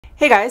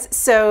Hey guys,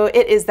 so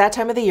it is that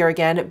time of the year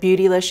again.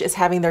 Beautylish is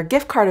having their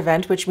gift card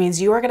event, which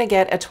means you are going to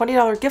get a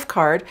 $20 gift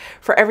card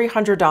for every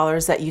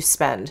 $100 that you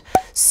spend.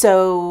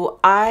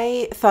 So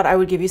I thought I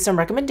would give you some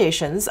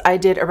recommendations. I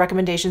did a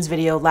recommendations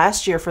video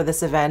last year for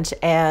this event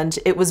and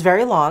it was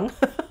very long.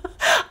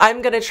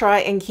 I'm going to try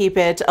and keep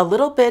it a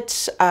little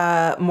bit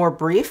more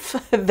brief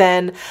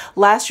than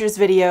last year's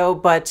video,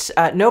 but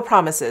no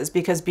promises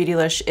because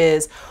Beautylish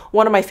is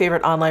one of my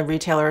favorite online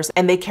retailers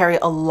and they carry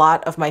a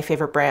lot of my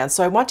favorite brands.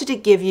 So I wanted to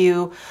give you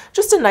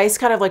just a nice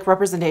kind of like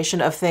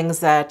representation of things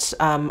that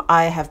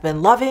I have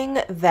been loving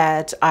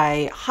that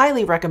I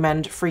highly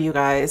recommend for you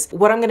guys.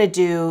 What I'm going to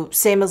do,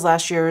 same as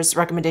last year's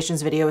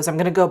recommendations video, is I'm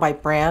going to go by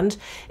brand.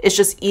 It's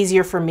just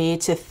easier for me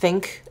to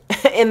think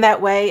in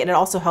that way, and it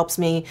also helps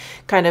me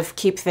kind of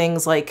keep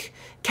things like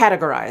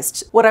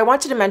categorized. What I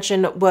wanted to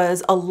mention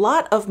was a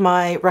lot of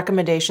my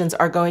recommendations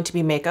are going to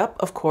be makeup,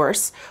 of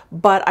course,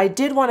 but I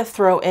did want to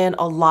throw in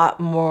a lot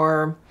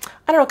more,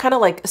 I don't know, kind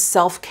of like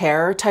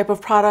self-care type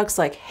of products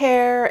like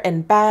hair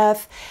and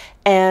bath.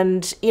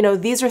 And, you know,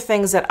 these are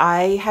things that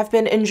I have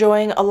been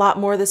enjoying a lot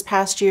more this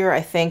past year.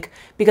 I think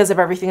because of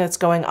everything that's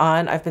going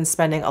on, I've been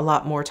spending a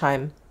lot more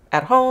time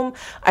at home.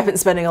 I've been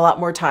spending a lot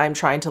more time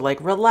trying to like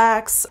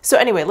relax. So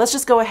anyway, let's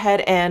just go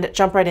ahead and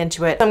jump right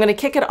into it. I'm going to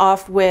kick it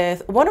off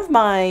with one of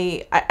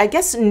my, I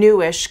guess,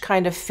 newish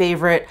kind of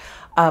favorite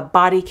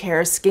body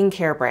care,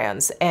 skincare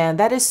brands, and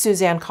that is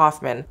Susanne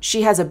Kaufmann.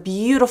 She has a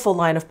beautiful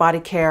line of body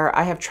care.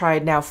 I have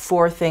tried now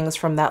 4 things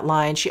from that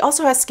line. She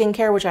also has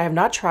skincare, which I have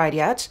not tried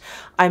yet.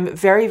 I'm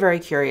very, very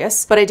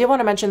curious, but I did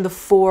want to mention the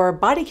 4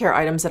 body care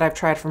items that I've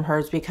tried from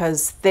hers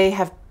because they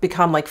have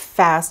become like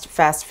fast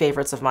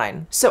favorites of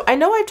mine. So I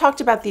know I've talked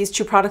about these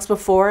 2 products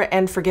before,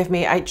 and forgive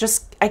me, I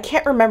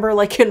can't remember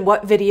like in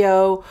what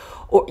video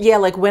or yeah,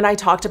 like when I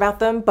talked about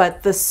them,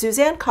 but the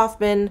Susanne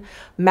Kaufmann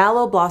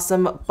Mallow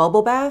Blossom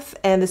Bubble Bath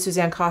and the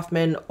Susanne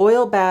Kaufmann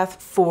Oil Bath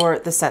for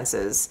the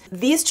Senses.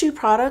 These 2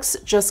 products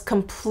just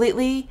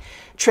completely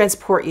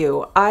transport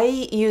you.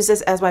 I use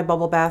this as my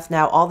bubble bath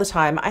now all the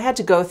time. I had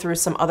to go through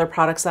some other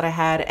products that I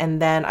had, and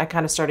then I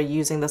kind of started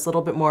using this a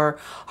little bit more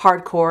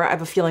hardcore. I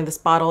have a feeling this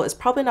bottle is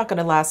probably not going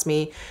to last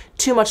me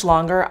too much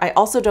longer. I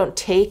also don't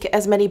take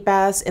as many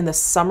baths in the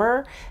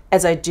summer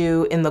as I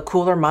do in the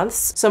cooler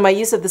months. So my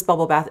use of this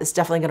bubble bath is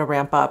definitely going to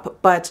ramp up.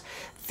 But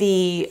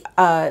the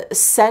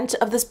scent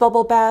of this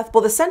bubble bath,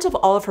 well, the scent of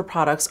all of her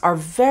products are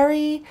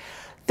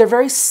they're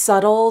very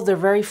subtle, they're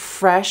very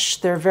fresh,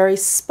 they're very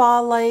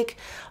spa-like.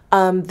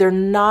 They're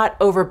not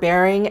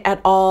overbearing at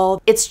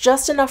all. It's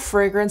just enough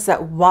fragrance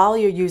that while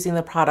you're using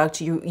the product,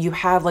 you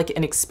have like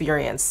an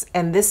experience.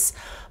 And this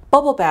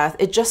bubble bath,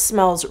 it just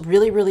smells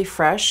really, really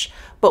fresh.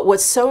 But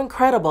what's so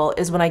incredible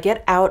is when I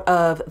get out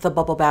of the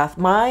bubble bath,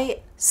 my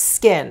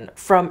skin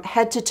from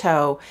head to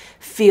toe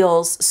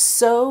feels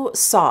so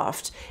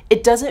soft.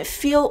 It doesn't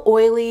feel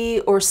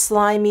oily or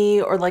slimy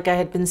or like I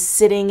had been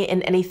sitting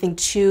in anything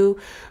too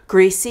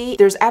greasy.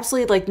 There's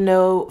absolutely like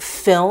no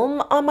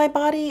film on my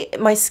body.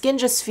 My skin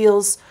just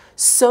feels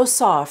so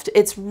soft.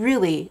 It's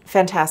really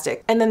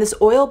fantastic. And then this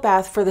oil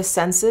bath for the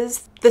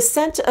senses, the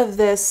scent of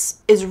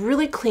this is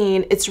really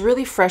clean. It's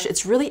really fresh.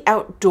 It's really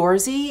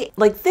outdoorsy.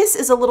 Like this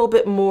is a little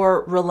bit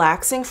more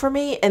relaxing for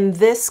me, and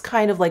this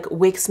kind of like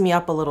wakes me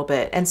up a little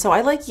bit. And so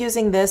I like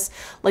using this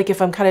like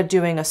if I'm kind of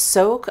doing a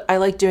soak. I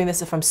like doing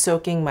this if I'm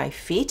soaking my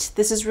feet.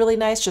 This is really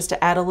nice just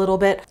to add a little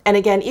bit. And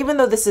again, even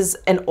though this is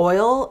an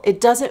oil,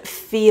 it doesn't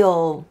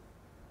feel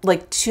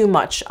like too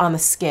much on the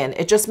skin.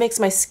 It just makes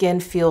my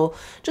skin feel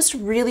just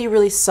really,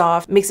 really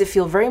soft, makes it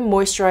feel very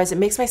moisturized. It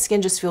makes my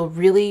skin just feel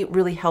really,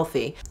 really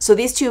healthy. So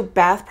these 2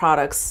 bath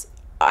products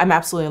I'm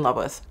absolutely in love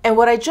with. And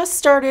what I just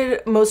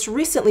started most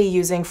recently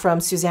using from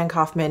Susanne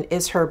Kaufmann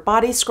is her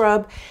body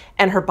scrub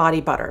and her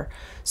body butter.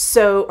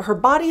 So her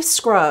body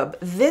scrub,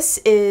 this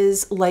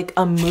is like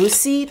a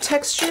moussey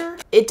texture.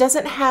 It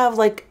doesn't have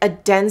like a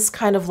dense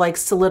kind of like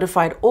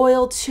solidified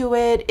oil to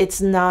it.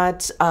 It's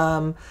not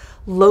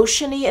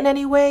lotiony in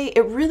any way.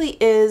 It really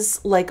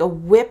is like a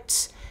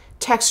whipped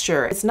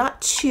texture. It's not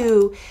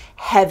too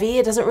heavy.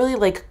 It doesn't really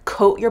like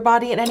coat your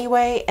body in any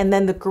way. And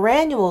then the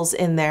granules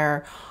in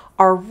there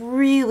are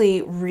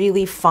really,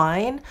 really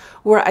fine,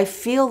 where I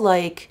feel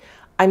like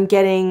I'm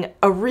getting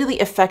a really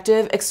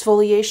effective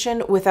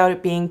exfoliation without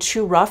it being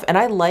too rough. And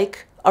I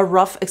like a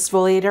rough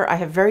exfoliator. I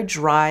have very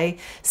dry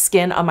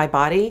skin on my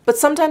body, but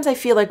sometimes I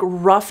feel like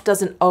rough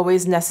doesn't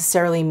always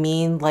necessarily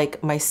mean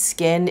like my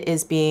skin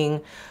is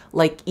being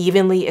like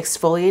evenly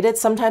exfoliated.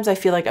 Sometimes I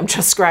feel like I'm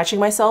just scratching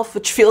myself,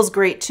 which feels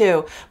great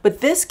too.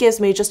 But this gives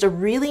me just a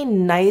really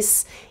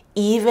nice,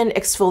 even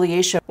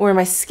exfoliation where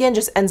my skin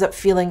just ends up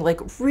feeling like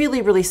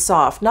really, really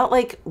soft, not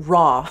like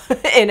raw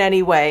in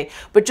any way,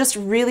 but just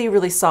really,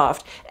 really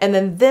soft. And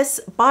then this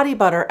body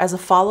butter as a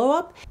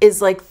follow-up is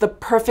like the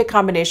perfect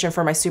combination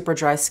for my super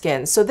dry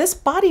skin. So this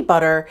body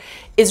butter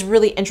is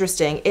really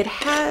interesting. It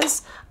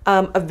has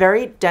a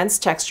very dense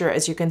texture,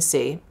 as you can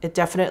see. It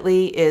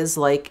definitely is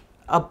like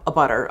a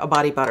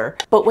body butter.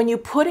 But when you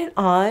put it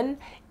on,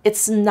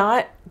 It's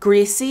not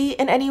greasy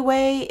in any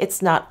way.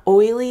 It's not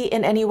oily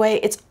in any way.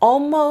 It's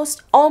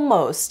almost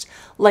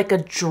like a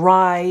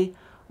dry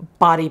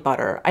body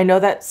butter. I know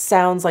that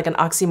sounds like an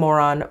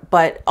oxymoron,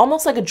 but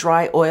almost like a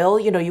dry oil.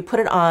 You know, you put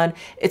it on,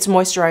 it's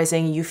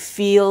moisturizing, you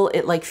feel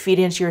it like feed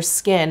into your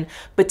skin,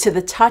 but to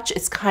the touch,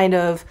 it's kind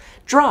of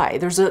dry.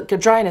 There's a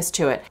dryness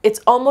to it. It's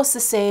almost the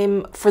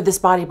same for this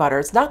body butter.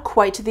 It's not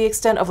quite to the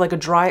extent of like a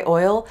dry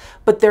oil,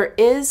 but there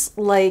is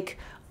like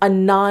a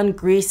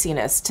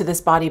non-greasiness to this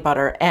body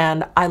butter,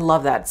 and I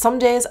love that. Some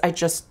days I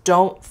just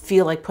don't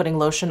feel like putting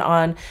lotion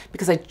on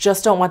because I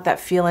just don't want that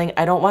feeling.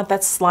 I don't want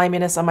that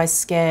sliminess on my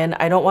skin.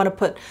 I don't want to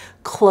put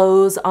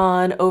clothes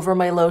on over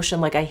my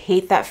lotion. Like, I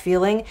hate that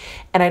feeling,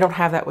 and I don't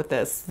have that with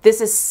this. This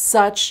is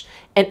such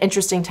an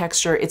interesting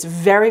texture. It's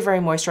very, very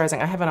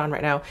moisturizing. I have it on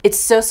right now. It's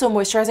so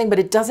moisturizing, but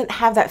it doesn't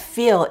have that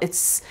feel.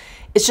 It's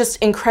just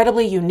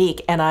incredibly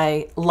unique, and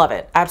I love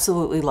it.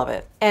 Absolutely love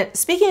it. And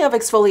speaking of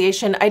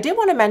exfoliation, I did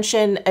want to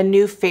mention a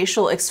new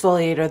facial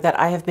exfoliator that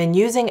I have been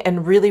using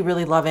and really,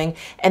 really loving,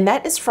 and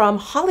that is from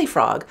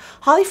Holifrog.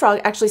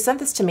 Holifrog actually sent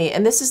this to me,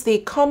 and this is the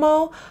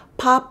Como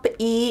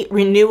Pkwy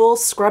Renewal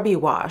Scrubby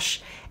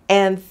Wash.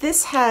 And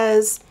this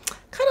has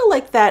kind of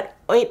like that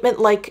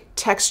ointment-like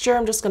texture.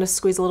 I'm just going to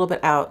squeeze a little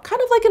bit out.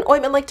 Kind of like an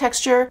ointment-like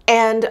texture.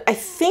 And I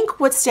think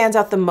what stands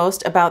out the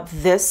most about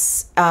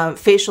this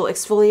facial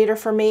exfoliator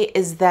for me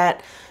is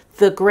that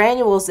the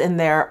granules in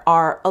there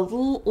are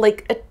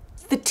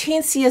the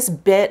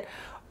teensiest bit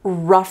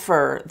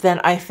rougher than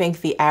I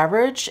think the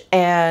average.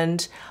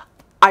 And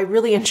I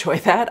really enjoy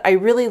that. I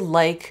really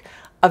like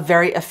a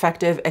very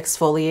effective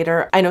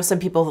exfoliator. I know some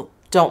people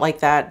don't like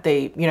that.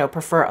 They, you know,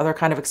 prefer other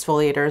kind of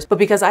exfoliators, but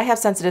because I have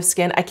sensitive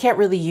skin, I can't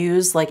really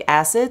use like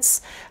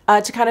acids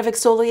to kind of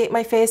exfoliate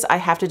my face. I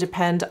have to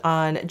depend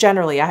on,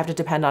 generally, I have to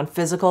depend on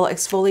physical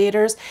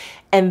exfoliators.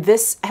 And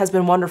this has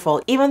been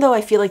wonderful. Even though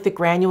I feel like the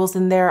granules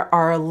in there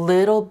are a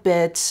little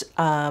bit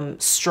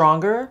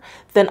stronger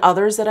than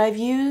others that I've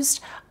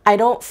used, I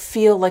don't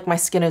feel like my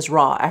skin is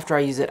raw after I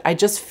use it. I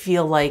just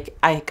feel like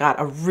I got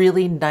a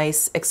really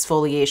nice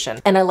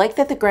exfoliation. And I like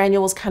that the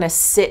granules kind of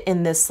sit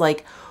in this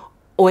like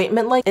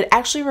ointment. Like, it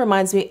actually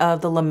reminds me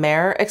of the La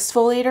Mer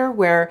exfoliator,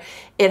 where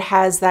it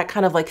has that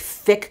kind of like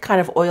thick kind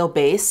of oil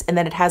base, and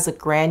then it has the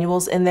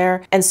granules in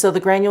there. And so the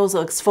granules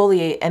will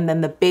exfoliate, and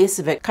then the base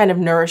of it kind of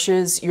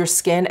nourishes your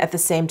skin at the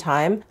same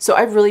time. So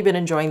I've really been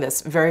enjoying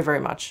this very, very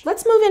much.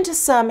 Let's move into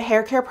some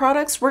hair care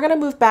products. We're gonna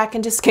move back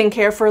into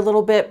skincare for a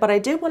little bit, but I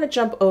did want to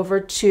jump over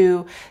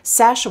to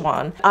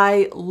Sachajuan.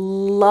 I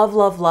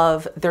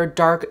love their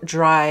dark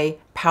dry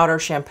powder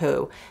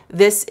shampoo.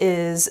 This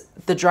is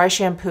the dry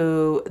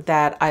shampoo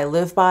that I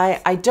live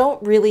by. I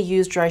don't really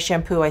use dry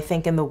shampoo, I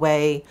think, in the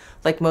way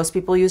like most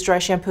people use dry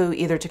shampoo,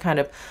 either to kind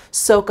of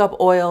soak up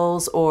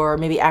oils or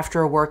maybe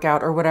after a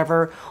workout or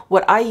whatever.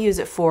 What I use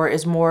it for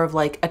is more of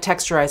like a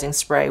texturizing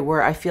spray,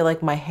 where I feel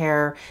like my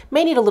hair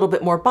may need a little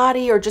bit more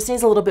body or just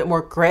needs a little bit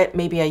more grit.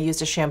 Maybe I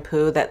used a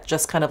shampoo that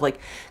just kind of like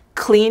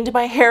cleaned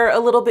my hair a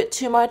little bit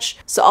too much.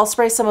 So I'll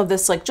spray some of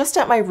this like just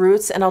at my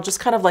roots, and I'll just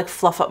kind of like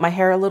fluff up my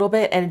hair a little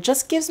bit, and it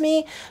just gives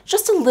me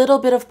just a little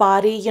bit of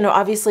body. You know,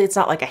 obviously it's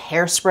not like a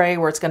hairspray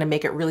where it's going to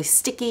make it really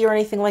sticky or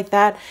anything like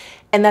that.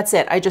 And that's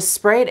it. I just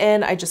spray it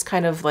in. I just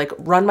kind of like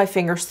run my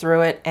fingers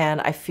through it,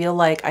 and I feel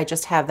like I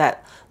just have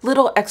that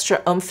little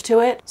extra oomph to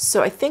it.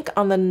 So I think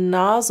on the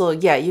nozzle,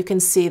 yeah, you can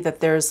see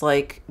that there's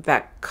like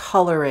that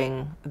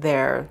coloring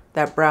there,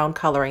 that brown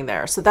coloring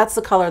there. So that's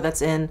the color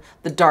that's in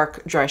the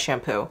dark dry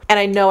shampoo. And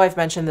I know I've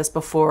mentioned this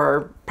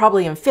before,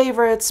 probably in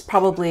favorites,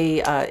 probably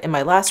in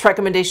my last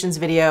recommendations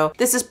video.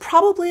 This is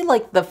probably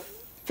like the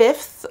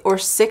 5th or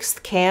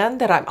 6th can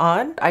that I'm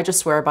on. I just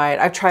swear by it.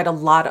 I've tried a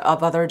lot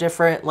of other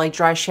different like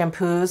dry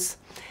shampoos,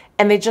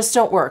 and they just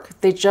don't work.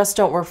 They just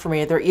don't work for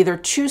me. They're either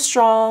too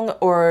strong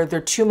or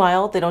they're too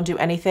mild. They don't do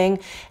anything.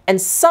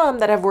 And some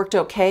that have worked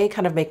okay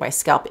kind of make my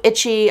scalp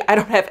itchy. I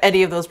don't have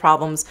any of those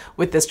problems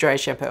with this dry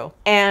shampoo.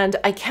 And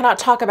I cannot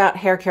talk about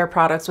hair care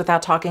products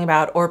without talking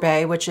about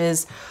Oribe, which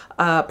is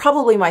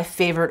probably my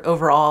favorite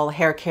overall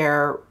hair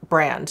care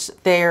brand.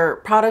 Their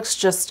products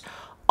just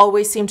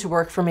always seem to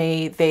work for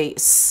me. They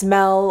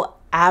smell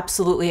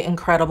absolutely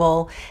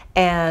incredible,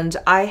 and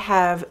I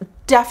have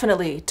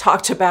definitely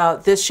talked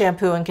about this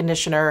shampoo and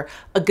conditioner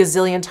a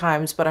gazillion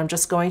times, but I'm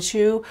just going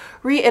to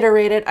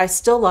reiterate it. I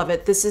still love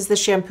it. This is the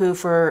shampoo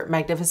for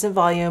Magnificent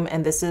Volume,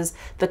 and this is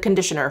the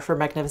conditioner for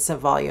Magnificent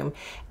Volume.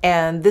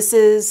 And this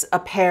is a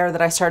pair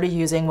that I started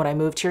using when I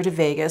moved here to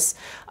Vegas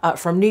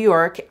from New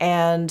York.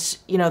 And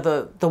you know,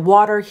 the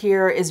water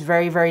here is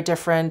very, very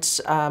different.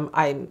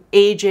 I'm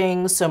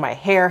aging, so my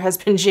hair has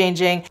been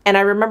changing. And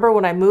I remember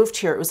when I moved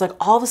here, it was like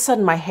all of a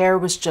sudden my hair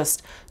was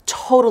just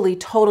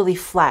totally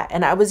flat.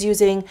 And I was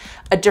using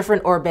a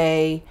different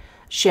Oribe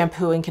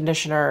shampoo and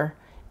conditioner.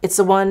 It's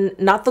the one,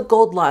 not the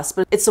Gold Lust,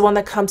 but it's the one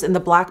that comes in the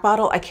black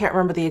bottle. I can't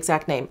remember the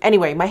exact name.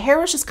 Anyway, my hair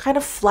was just kind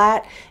of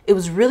flat. It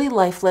was really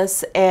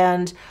lifeless,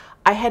 and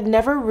I had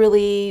never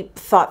really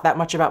thought that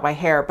much about my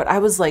hair, but I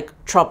was like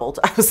troubled.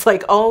 I was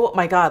like, oh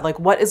my God, like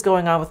what is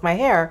going on with my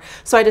hair?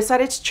 So I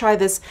decided to try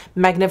this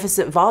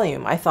Magnificent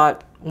Volume. I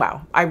thought,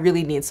 wow, I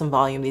really need some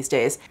volume these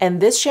days.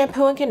 And this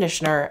shampoo and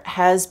conditioner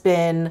has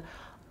been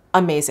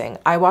amazing.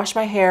 I wash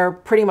my hair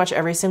pretty much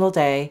every single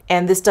day,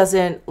 and this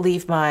doesn't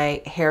leave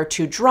my hair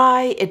too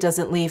dry. It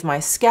doesn't leave my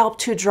scalp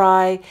too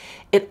dry.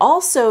 It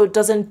also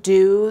doesn't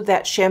do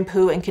that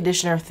shampoo and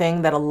conditioner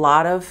thing that a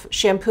lot of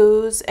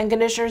shampoos and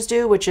conditioners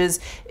do, which is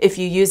if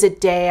you use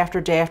it day after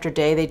day after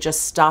day, they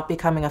just stop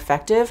becoming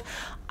effective.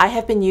 I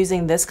have been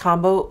using this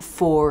combo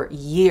for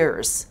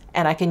years,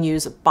 and I can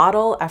use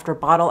bottle after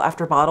bottle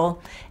after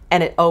bottle,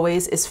 and it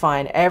always is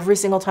fine. Every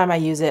single time I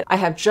use it, I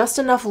have just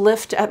enough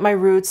lift at my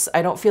roots.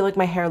 I don't feel like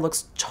my hair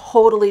looks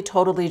totally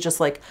just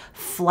like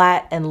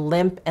flat and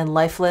limp and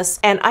lifeless.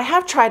 And I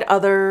have tried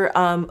other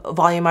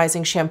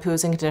volumizing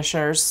shampoos and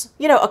conditioners,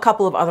 you know, a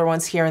couple of other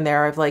ones here and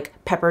there I've like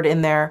peppered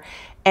in there.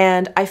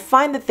 And I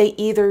find that they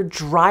either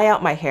dry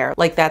out my hair,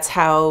 like that's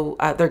how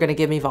they're gonna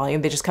give me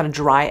volume, they just kind of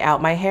dry out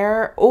my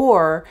hair,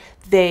 or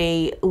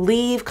they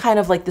leave kind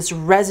of like this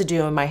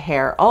residue in my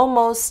hair,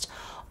 almost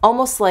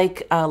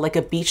like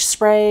a beach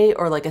spray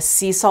or like a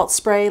sea salt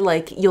spray.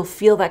 Like you'll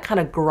feel that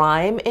kind of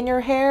grime in your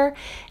hair,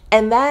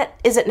 and that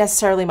isn't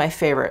necessarily my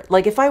favorite.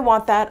 Like if I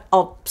want that,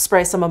 I'll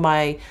spray some of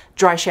my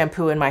dry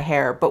shampoo in my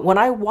hair, but when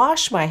I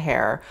wash my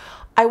hair,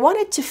 I want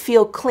it to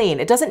feel clean.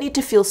 It doesn't need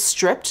to feel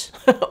stripped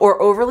or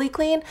overly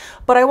clean,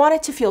 but I want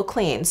it to feel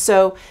clean.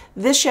 So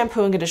this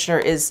shampoo and conditioner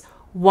is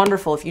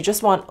wonderful. If you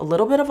just want a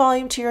little bit of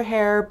volume to your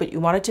hair, but you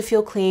want it to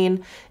feel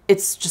clean,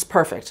 it's just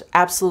perfect.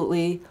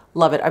 Absolutely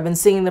love it. I've been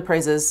singing the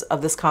praises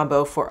of this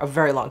combo for a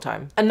very long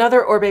time.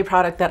 Another Oribe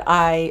product that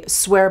I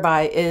swear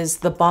by is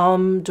the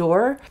Balm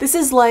d'Or. This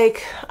is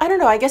like, I don't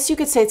know, I guess you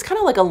could say it's kind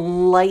of like a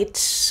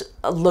light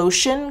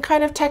lotion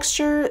kind of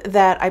texture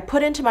that I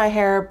put into my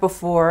hair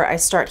before I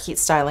start heat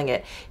styling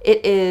it.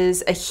 It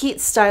is a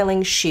heat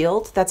styling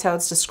shield. That's how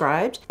it's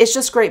described. It's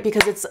just great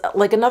because it's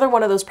like another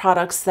one of those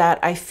products that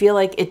I feel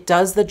like it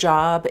does the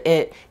job.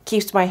 It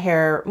keeps my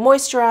hair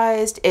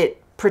moisturized.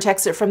 It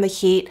protects it from the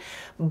heat.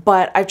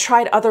 But I've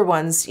tried other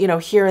ones, you know,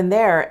 here and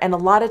there, and a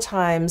lot of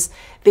times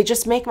they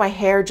just make my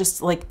hair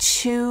just like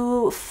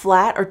too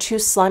flat or too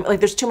slimy.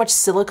 Like there's too much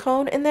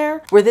silicone in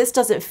there, where this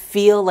doesn't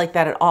feel like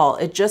that at all.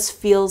 It just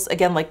feels,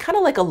 again, like kind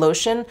of like a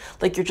lotion,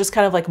 like you're just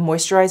kind of like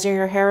moisturizing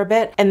your hair a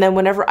bit. And then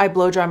whenever I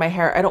blow dry my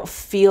hair, I don't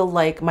feel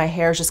like my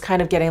hair is just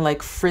kind of getting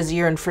like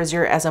frizzier and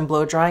frizzier as I'm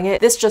blow drying it.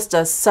 This just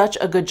does such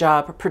a good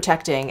job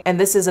protecting. And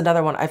this is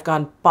another one. I've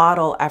gone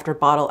bottle after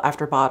bottle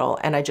after bottle,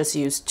 and I just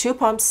use 2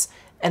 pumps,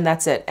 and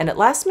that's it. And it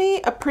lasts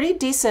me a pretty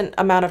decent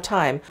amount of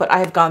time, but I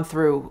have gone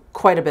through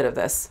quite a bit of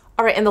this.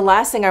 All right, and the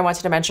last thing I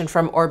wanted to mention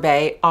from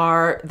Oribe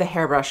are the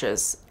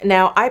hairbrushes.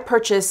 Now, I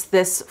purchased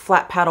this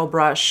flat paddle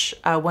brush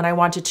when I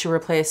wanted to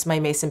replace my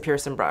Mason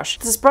Pearson brush.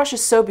 This brush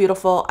is so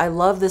beautiful. I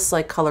love this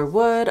like color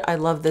wood. I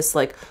love this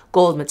like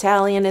gold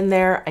metallion in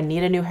there. I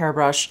need a new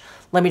hairbrush.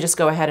 Let me just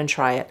go ahead and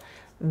try it.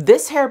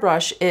 This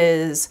hairbrush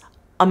is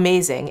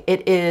amazing.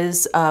 It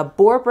is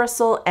boar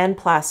bristle and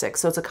plastic,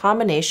 so it's a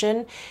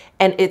combination,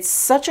 and it's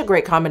such a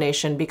great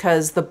combination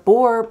because the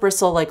boar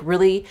bristle like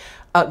really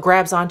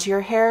grabs onto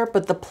your hair,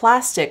 but the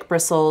plastic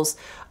bristles,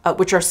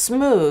 which are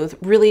smooth,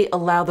 really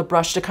allow the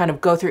brush to kind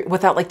of go through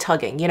without like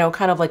tugging, you know,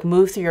 kind of like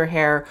move through your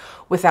hair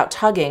without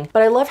tugging.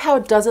 But I love how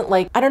it doesn't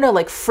like, I don't know,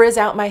 like frizz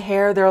out my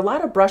hair. There are a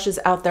lot of brushes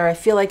out there. I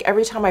feel like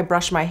every time I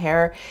brush my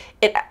hair,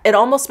 it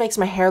almost makes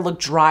my hair look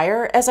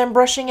drier as I'm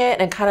brushing it,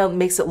 and kind of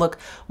makes it look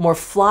more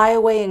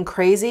flyaway and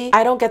crazy.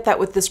 I don't get that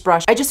with this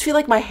brush. I just feel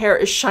like my hair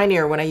is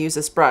shinier when I use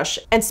this brush.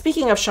 And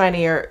speaking of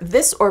shinier,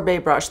 this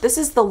Oribe brush, this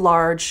is the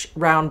large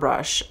round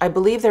brush. I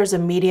believe there's a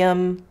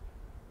medium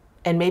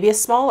and maybe a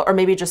small, or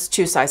maybe just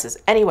 2 sizes.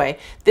 Anyway,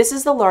 this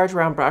is the large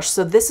round brush.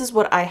 So this is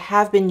what I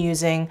have been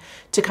using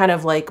to kind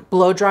of like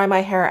blow dry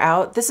my hair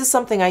out. This is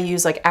something I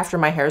use like after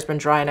my hair's been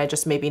dry and I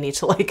just maybe need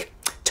to like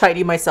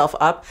tidy myself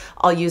up.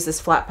 I'll use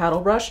this flat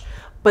paddle brush.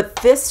 But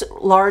this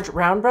large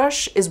round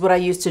brush is what I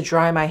use to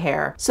dry my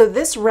hair. So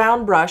this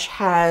round brush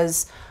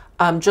has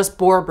just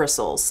boar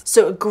bristles.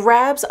 So it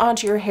grabs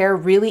onto your hair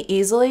really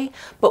easily.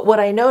 But what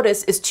I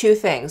notice is 2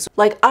 things.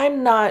 Like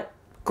I'm not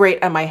great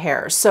at my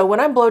hair. So when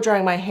I'm blow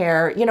drying my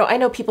hair, you know, I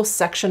know people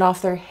section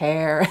off their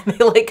hair and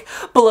they like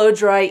blow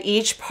dry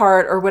each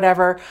part or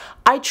whatever.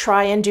 I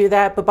try and do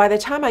that, but by the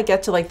time I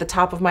get to like the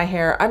top of my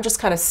hair, I'm just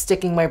kind of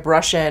sticking my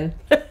brush in,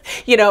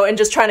 you know, and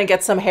just trying to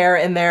get some hair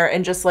in there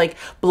and just like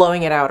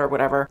blowing it out or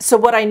whatever. So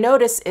what I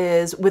notice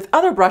is with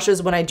other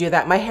brushes, when I do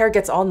that, my hair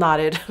gets all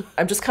knotted.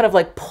 I'm just kind of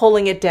like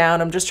pulling it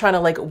down. I'm just trying to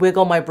like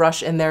wiggle my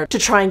brush in there to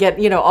try and get,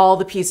 you know, all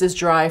the pieces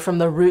dry from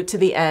the root to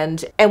the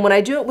end. And when I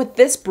do it with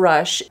this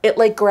brush, it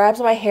like grabs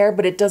my hair,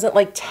 but it doesn't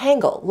like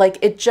tangle. Like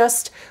it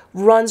just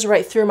runs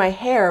right through my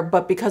hair,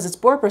 but because it's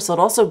boar bristle, it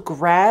also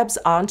grabs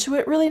onto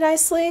it really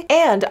nicely.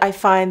 And I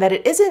find that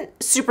it isn't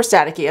super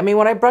staticky. I mean,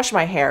 when I brush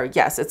my hair,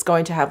 yes, it's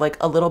going to have like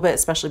a little bit,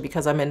 especially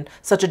because I'm in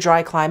such a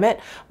dry climate,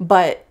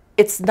 but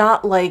it's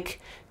not like,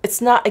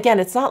 again,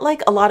 it's not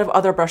like a lot of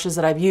other brushes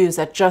that I've used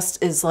that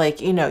just is like,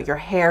 you know, your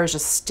hair is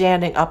just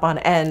standing up on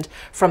end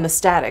from the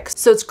static.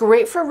 So it's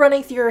great for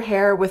running through your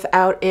hair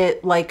without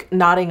it like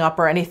knotting up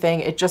or anything.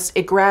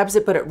 It grabs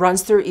it, but it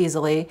runs through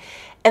easily.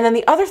 And then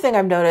the other thing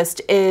I've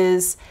noticed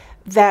is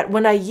that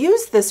when I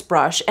use this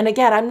brush, and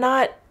again, I'm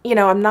not,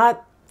 I'm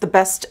not the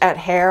best at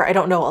hair. I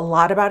don't know a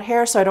lot about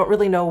hair, so I don't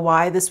really know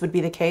why this would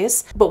be the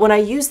case. But when I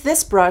use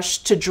this brush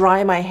to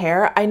dry my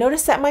hair, I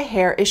notice that my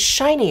hair is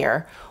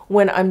shinier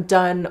when I'm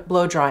done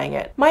blow drying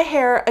it. My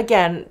hair,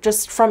 again,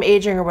 just from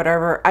aging or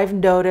whatever, I've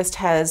noticed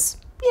has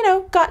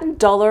gotten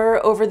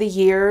duller over the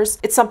years.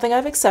 It's something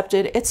I've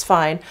accepted, it's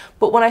fine.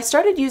 But when I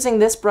started using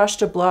this brush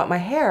to blow out my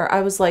hair,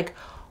 I was like,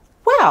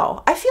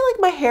 wow, I feel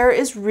like my hair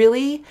is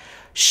really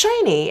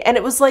shiny. And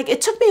it was like,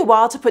 it took me a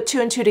while to put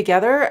two and two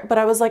together, but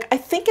I was like, I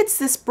think it's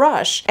this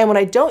brush. And when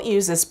I don't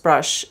use this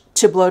brush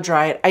to blow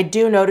dry it, I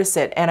do notice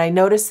it. And I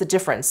notice the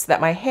difference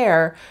that my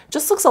hair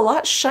just looks a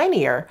lot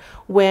shinier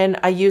when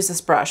I use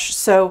this brush.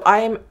 So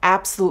I'm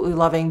absolutely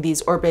loving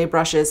these Oribe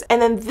brushes.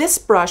 And then this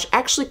brush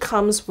actually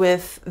comes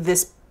with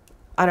this,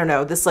 I don't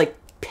know, this like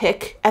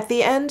pick at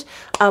the end,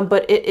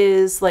 but it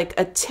is like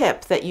a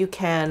tip that you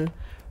can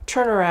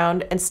turn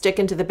around and stick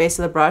into the base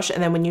of the brush.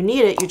 And then when you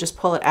need it, you just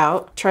pull it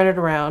out, turn it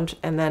around,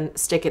 and then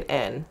stick it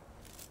in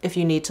if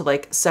you need to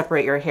like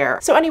separate your hair.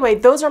 So anyway,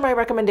 those are my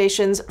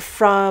recommendations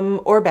from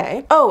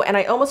Oribe. Oh, and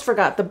I almost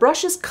forgot, the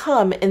brushes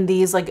come in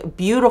these like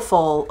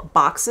beautiful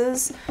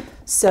boxes.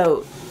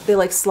 So they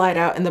like slide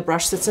out and the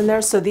brush sits in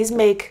there. So these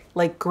make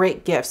like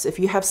great gifts. If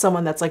you have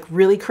sisomeone that's like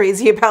really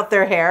crazy about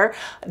their hair,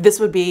 this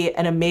would be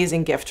an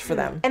amazing gift for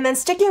them. And then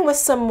sticking with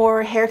some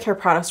more hair care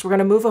products, we're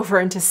gonna move over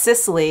into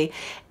Sisley.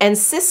 And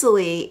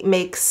Sisley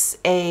makes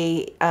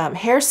a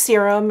hair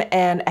serum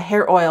and a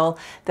hair oil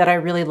that I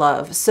really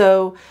love.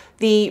 So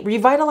the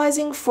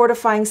Revitalizing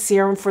Fortifying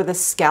Serum for the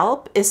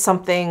scalp is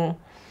something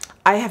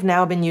I have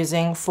now been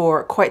using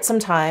for quite some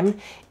time.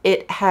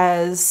 It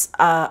has,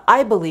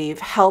 I believe,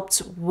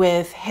 helped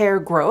with hair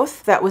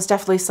growth. That was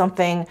definitely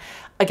something,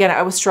 again,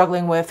 I was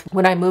struggling with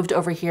when I moved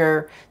over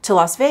here to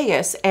Las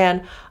Vegas.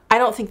 And I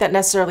don't think that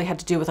necessarily had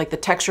to do with like the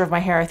texture of my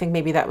hair. I think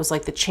maybe that was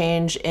like the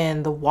change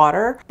in the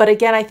water. But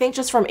again, I think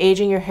just from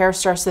aging, your hair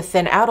starts to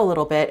thin out a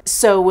little bit.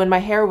 So when my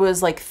hair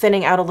was like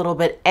thinning out a little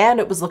bit and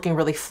it was looking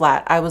really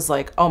flat, I was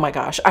like, oh my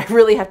gosh, I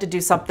really have to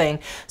do something.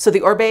 So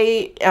the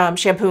Oribe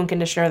shampoo and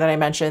conditioner that I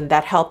mentioned,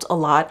 that helped a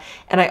lot.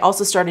 And I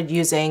also started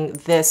using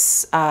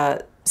this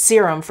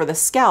serum for the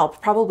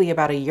scalp probably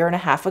about 1.5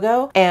 years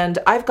ago. And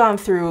I've gone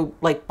through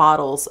like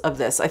bottles of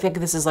this. I think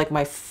this is like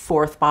my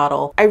 4th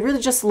bottle. I really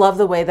just love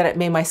the way that it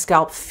made my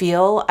scalp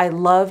feel. I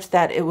loved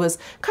that it was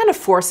kind of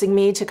forcing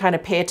me to kind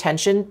of pay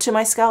attention to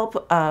my scalp,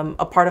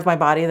 a part of my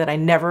body that I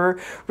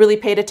never really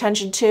paid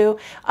attention to.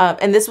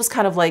 And this was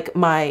kind of like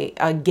my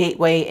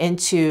gateway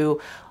into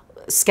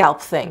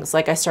scalp things.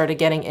 Like I started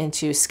getting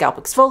into scalp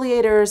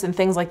exfoliators and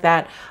things like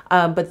that.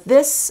 But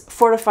this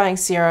fortifying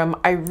serum,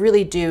 I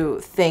really do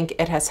think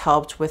it has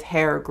helped with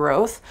hair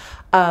growth.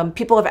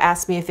 People have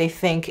asked me if they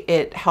think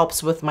it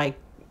helps with my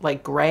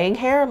like graying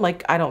hair. I'm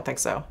like, I don't think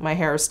so. My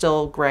hair is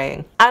still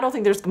graying. I don't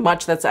think there's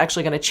much that's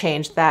actually going to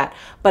change that,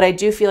 but I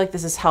do feel like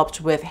this has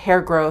helped with hair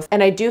growth.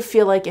 And I do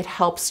feel like it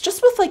helps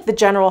just with like the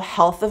general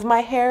health of my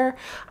hair.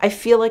 I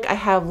feel like I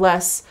have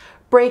less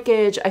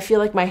breakage. I feel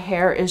like my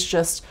hair is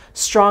just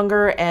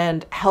stronger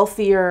and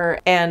healthier,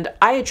 and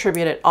I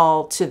attribute it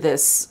all to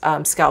this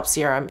scalp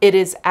serum. It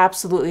is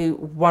absolutely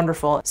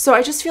wonderful. So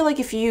I just feel like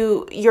if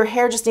your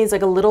hair just needs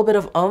like a little bit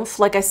of oomph,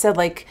 like I said,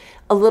 like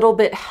a little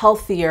bit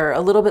healthier,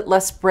 a little bit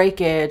less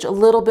breakage, a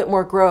little bit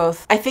more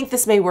growth, I think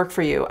this may work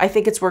for you. I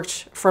think it's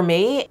worked for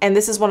me, and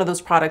this is one of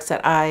those products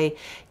that I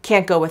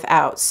can't go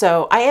without.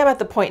 So I am at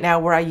the point now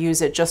where I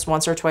use it just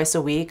once or twice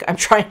a week. I'm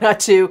trying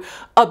not to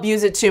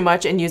abuse it too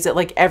much and use it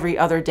like every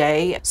other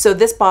day. So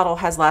this bottle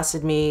has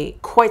lasted me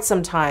quite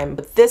some time,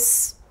 but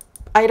this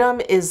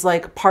item is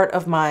like part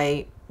of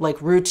my like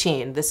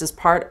routine. This is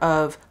part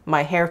of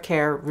my hair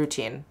care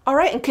routine. All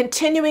right, and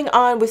continuing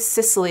on with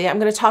Sisley, I'm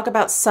gonna talk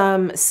about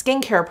some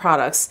skincare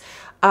products.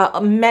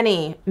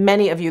 Many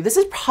of you, this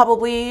is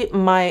probably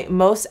my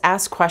most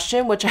asked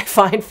question, which I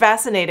find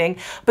fascinating,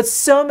 but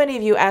so many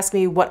of you ask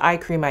me what eye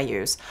cream I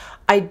use.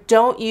 I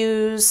don't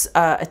use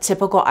a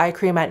typical eye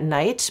cream at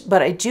night,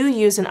 but I do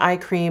use an eye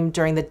cream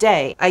during the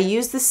day. I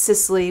use the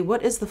Sisley,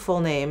 what is the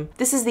full name?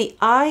 This is the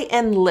Eye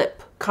and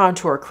Lip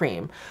Contour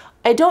Cream.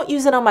 I don't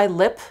use it on my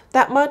lip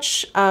that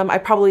much. I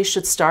probably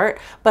should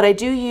start, but I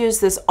do use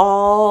this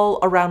all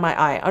around my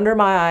eye, under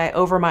my eye,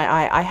 over my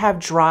eye. I have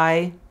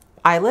dry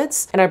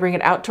eyelids and I bring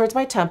it out towards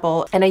my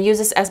temple and I use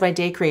this as my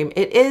day cream.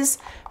 It is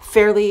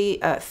fairly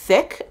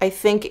thick. I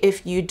think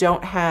if you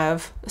don't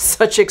have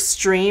such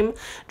extreme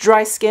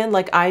dry skin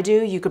like I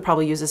do, you could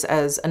probably use this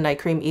as a night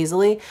cream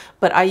easily,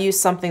 but I use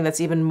something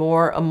that's even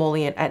more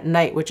emollient at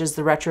night, which is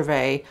the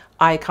Retrove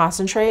Eye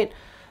Concentrate.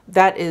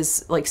 That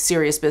is like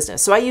serious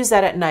business. So I use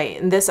that at night,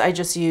 and this I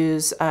just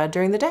use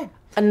during the day.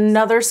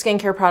 Another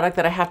skincare product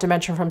that I have to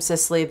mention from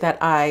Sisley that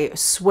I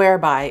swear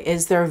by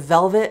is their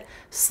Velvet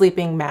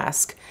Sleeping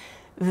Mask.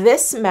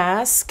 This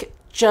mask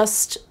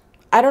just,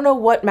 I don't know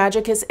what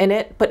magic is in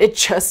it, but it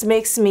just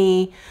makes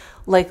me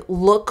like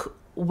look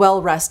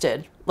well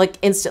rested, like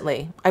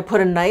instantly. I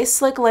put a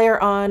nice like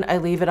layer on, I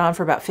leave it on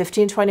for about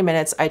 15-20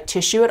 minutes, I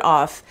tissue it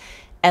off,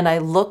 and I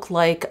look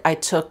like I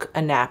took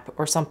a nap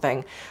or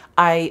something.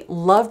 I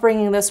love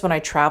bringing this when I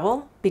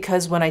travel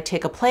because when I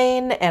take a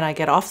plane and I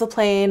get off the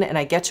plane and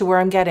I get to where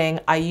I'm getting,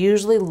 I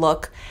usually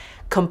look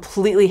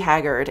completely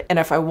haggard. And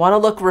if I want to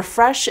look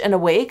refreshed and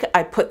awake,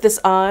 I put this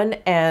on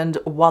and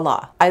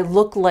voila. I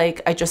look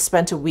like I just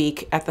spent a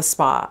week at the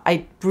spa.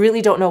 I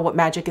really don't know what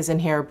magic is in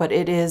here, but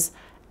it is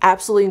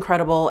absolutely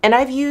incredible. And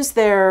I've used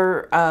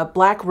their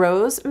Black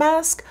Rose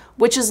mask,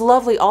 which is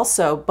lovely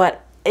also,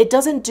 but it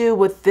doesn't do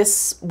what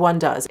this one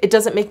does. It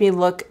doesn't make me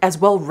look as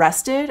well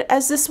rested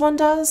as this one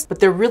does, but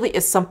there really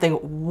is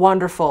something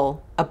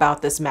wonderful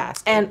about this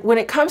mask. And when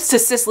it comes to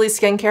Sisley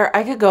skincare,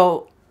 I could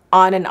go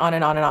on and on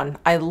and on and on.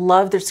 I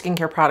love their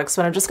skincare products,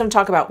 but I'm just gonna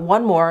talk about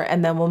one more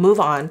and then we'll move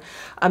on.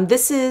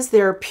 This is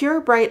their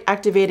Pure Bright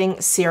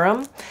Activating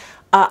Serum.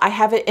 I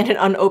have it in an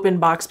unopened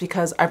box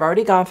because I've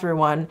already gone through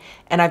one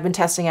and I've been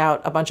testing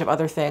out a bunch of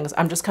other things.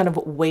 I'm just kind of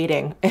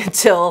waiting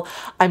until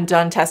I'm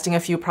done testing a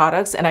few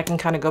products and I can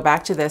kind of go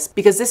back to this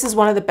because this is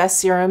one of the best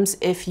serums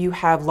if you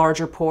have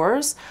larger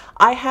pores.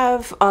 I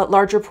have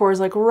larger pores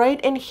like right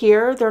in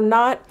here. They're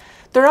not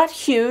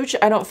huge.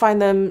 I don't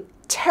find them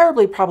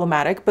terribly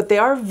problematic, but they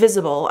are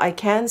visible. I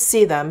can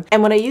see them.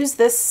 And when I use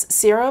this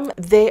serum,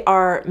 they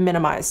are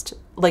minimized,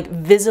 like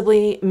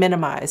visibly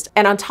minimized.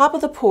 And on top of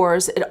the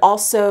pores, it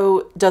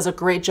also does a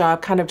great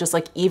job kind of just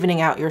like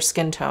evening out your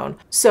skin tone.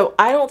 So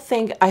I don't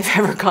think I've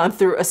ever gone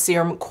through a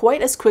serum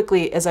quite as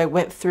quickly as I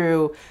went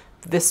through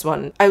this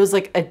one. I was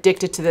like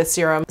addicted to this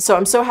serum. So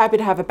I'm so happy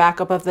to have a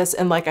backup of this.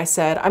 And like I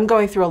said, I'm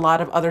going through a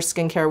lot of other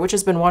skincare, which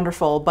has been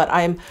wonderful, but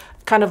I'm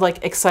kind of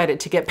like excited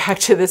to get back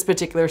to this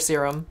particular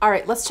serum. All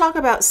right, let's talk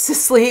about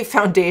Sisley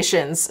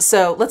foundations.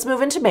 So let's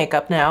move into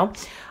makeup now.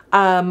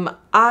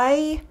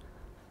 I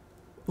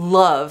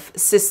love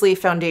Sisley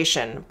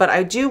foundation, but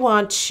I do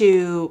want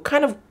to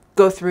kind of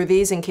go through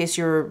these in case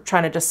you're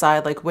trying to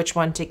decide like which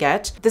one to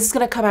get. This is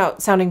gonna come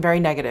out sounding very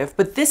negative,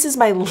 but this is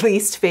my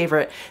least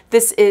favorite.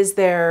 This is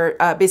their,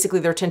 basically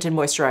their tinted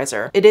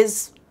moisturizer. It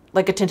is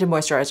like a tinted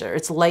moisturizer.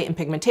 It's light in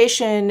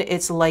pigmentation,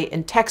 it's light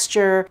in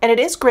texture, and it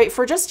is great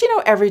for just, you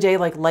know, everyday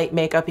like light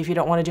makeup if you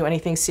don't want to do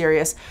anything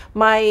serious.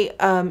 My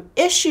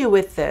issue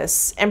with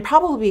this, and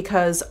probably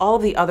because all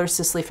of the other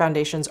Sisley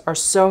foundations are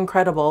so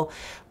incredible,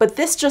 but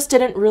this just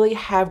didn't really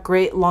have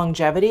great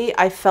longevity.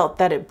 I felt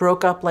that it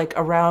broke up like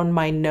around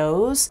my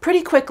nose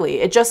pretty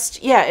quickly. It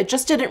just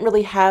didn't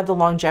really have the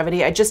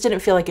longevity. I just didn't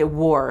feel like it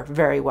wore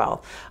very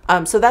well.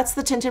 So that's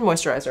the tinted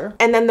moisturizer.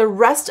 And then the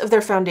rest of their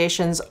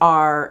foundations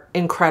are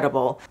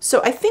incredible.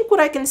 So I think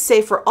what I can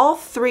say for all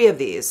three of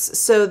these,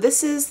 so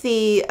this is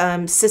the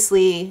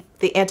Sisley,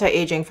 the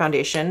anti-aging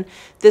foundation.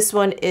 This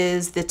one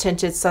is the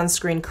tinted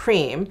sunscreen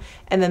cream.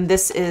 And then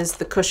this is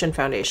the cushion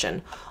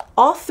foundation.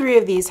 All three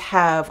of these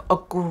have a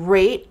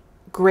great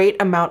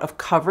amount of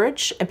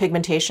coverage and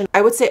pigmentation.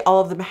 I would say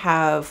all of them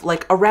have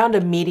like around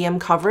a medium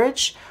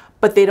coverage,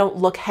 but they don't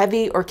look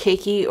heavy or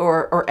cakey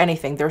or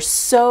anything. They're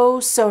so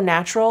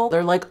natural.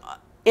 They're like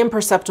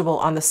imperceptible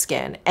on the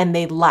skin and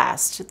they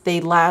last.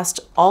 They last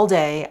all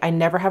day. I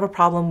never have a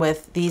problem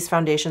with these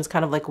foundations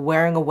kind of like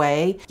wearing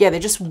away. Yeah, they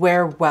just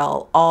wear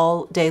well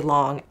all day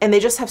long. And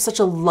they just have such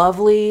a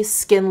lovely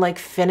skin-like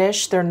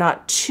finish. They're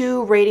not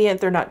too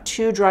radiant. They're not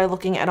too dry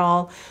looking at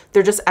all.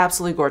 They're just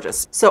absolutely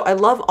gorgeous. So I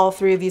love all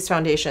three of these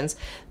foundations.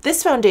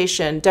 This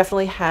foundation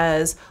definitely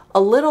has a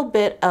little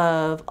bit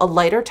of a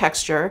lighter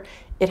texture.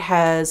 It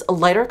has a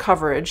lighter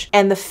coverage,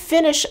 and the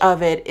finish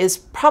of it is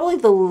probably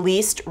the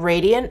least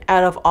radiant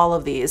out of all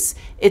of these.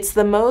 It's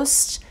the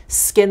most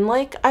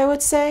skin-like, I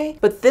would say.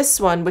 But this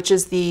one, which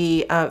is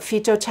the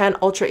Phyto 10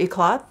 Ultra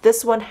Eclat,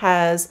 this one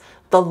has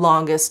the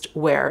longest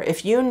wear.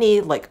 If you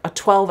need like a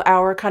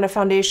 12-hour kind of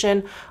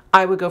foundation,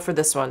 I would go for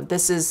this one.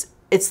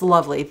 It's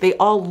lovely. They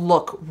all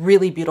look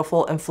really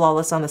beautiful and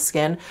flawless on the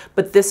skin,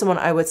 but this one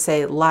I would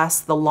say lasts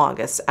the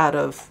longest out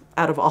of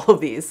all of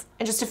these.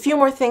 And just a few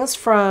more things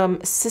from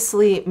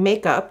Sisley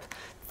Makeup,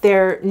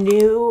 their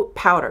new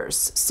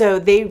powders. So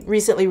they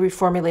recently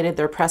reformulated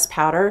their pressed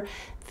powder.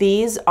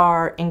 These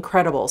are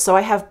incredible. So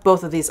I have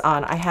both of these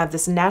on. I have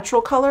this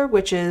natural color,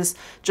 which is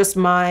just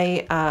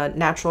my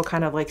natural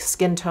kind of like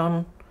skin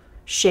tone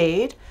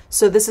shade.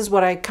 So this is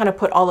what I kind of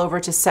put all over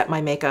to set my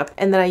makeup.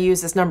 And then I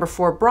use this number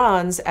 4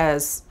 bronze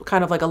as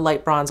kind of like a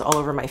light bronze all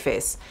over my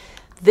face.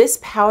 This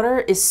powder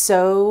is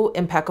so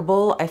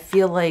impeccable. I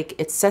feel like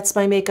it sets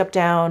my makeup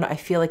down. I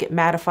feel like it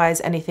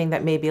mattifies anything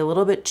that may be a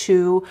little bit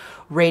too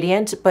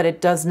radiant, but it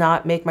does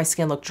not make my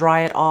skin look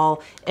dry at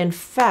all. In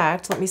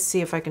fact, let me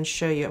see if I can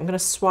show you. I'm gonna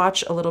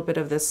swatch a little bit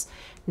of this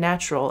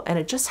natural, and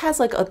it just has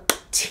like a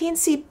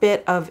teensy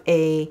bit of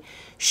a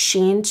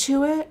sheen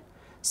to it,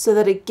 so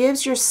that it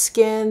gives your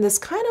skin this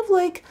kind of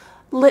like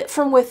lit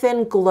from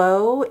within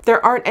glow.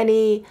 There aren't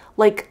any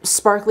like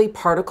sparkly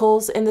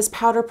particles in this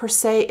powder per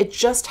se. It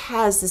just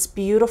has this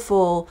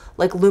beautiful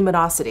like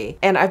luminosity.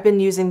 And I've been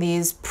using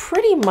these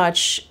pretty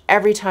much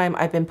every time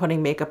I've been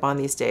putting makeup on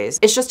these days.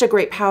 It's just a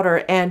great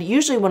powder. And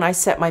usually when I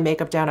set my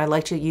makeup down, I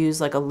like to use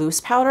like a loose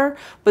powder,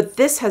 but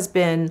this has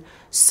been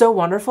so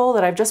wonderful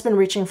that I've just been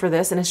reaching for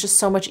this, and it's just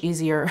so much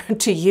easier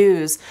to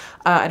use.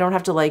 I don't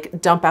have to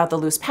like dump out the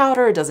loose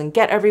powder. It doesn't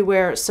get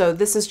everywhere. So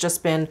this has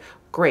just been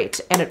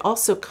great. And it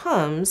also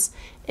comes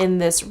in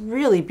this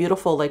really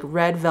beautiful like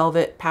red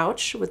velvet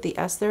pouch with the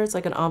S there. It's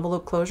like an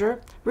envelope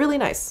closure. Really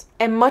nice.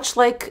 And much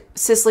like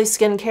Sisley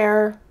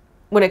Skincare,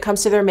 when it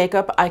comes to their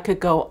makeup, I could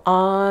go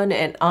on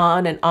and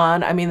on and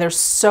on. I mean, there's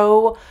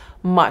so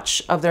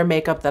much of their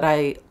makeup that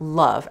I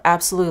love,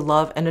 absolutely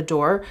love and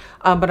adore.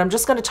 But I'm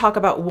just going to talk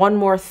about one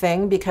more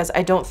thing because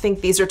I don't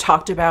think these are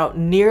talked about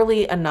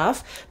nearly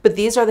enough, but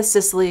these are the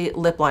Sisley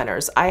lip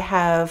liners. I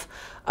have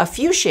a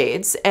few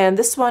shades, and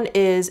this one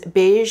is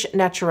Beige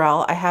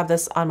Naturel. I have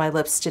this on my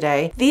lips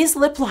today. These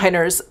lip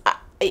liners,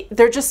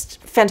 they're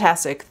just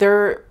fantastic.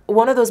 They're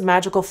one of those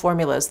magical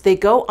formulas. They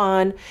go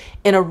on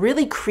in a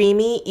really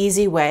creamy,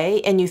 easy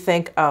way, and you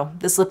think, oh,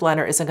 this lip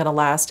liner isn't going to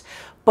last.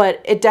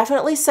 But it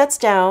definitely sets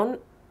down,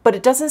 but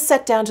it doesn't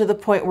set down to the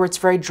point where it's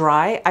very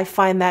dry. I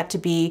find that to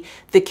be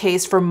the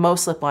case for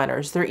most lip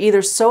liners. They're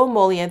either so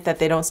emollient that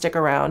they don't stick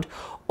around,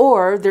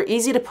 or they're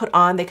easy to put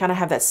on. They kind of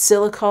have that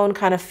silicone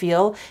kind of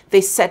feel. They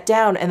set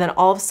down, and then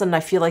all of a sudden I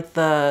feel like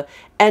the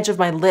edge of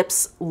my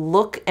lips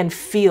look and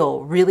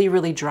feel really,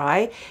 really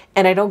dry.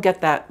 And I don't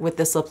get that with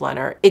this lip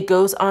liner. It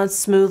goes on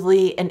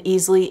smoothly and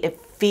easily.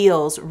 It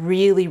feels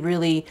really,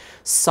 really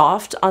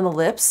soft on the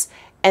lips.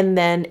 And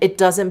then it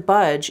doesn't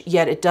budge,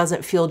 yet it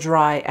doesn't feel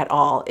dry at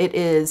all. It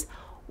is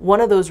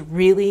one of those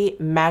really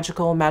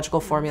magical, magical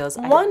formulas.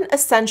 One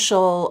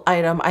essential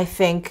item I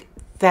think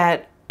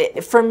that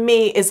for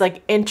me is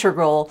like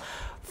integral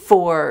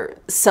for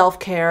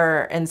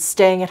self-care and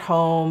staying at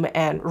home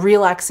and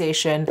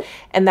relaxation,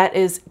 and that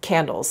is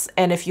candles.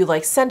 And if you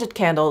like scented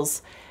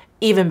candles,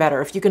 even better.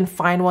 If you can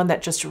find one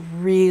that just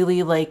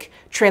really like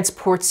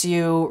transports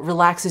you,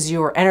 relaxes you,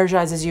 or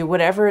energizes you,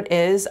 whatever it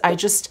is,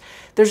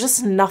 there's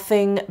just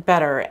nothing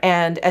better.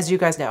 And as you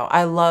guys know,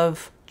 I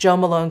love Jo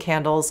Malone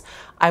candles.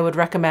 I would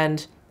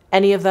recommend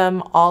any of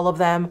them, all of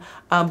them.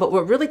 But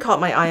what really caught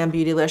my eye on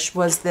Beautylish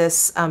was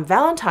this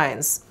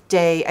Valentine's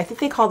Day. I think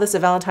they call this a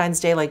Valentine's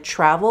Day like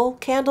travel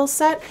candle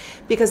set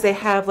because they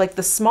have like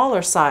the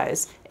smaller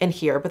size in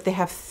here, but they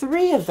have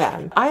 3 of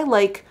them. I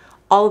like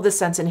all of the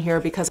scents in here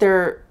because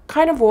they're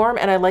kind of warm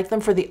and I like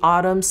them for the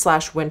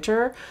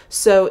autumn/winter.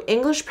 So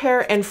English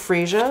Pear and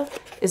Freesia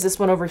is this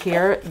one over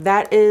here.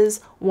 That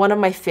is one of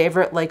my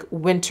favorite like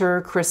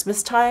winter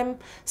Christmas time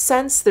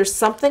scents. There's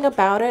something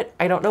about it.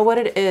 I don't know what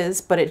it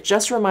is, but it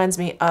just reminds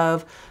me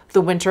of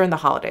the winter and the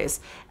holidays.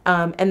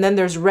 And then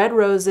there's Red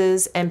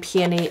Roses and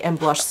Peony and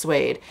Blush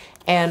Suede.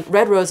 And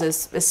Red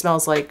Roses, it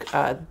smells like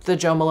the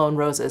Jo Malone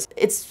roses.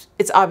 It's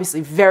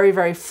obviously very,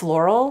 very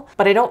floral,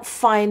 but I don't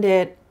find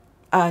it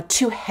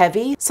too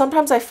heavy.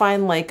 Sometimes I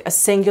find like a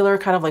singular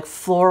kind of like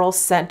floral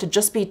scent to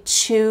just be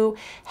too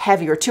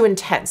heavy or too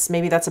intense.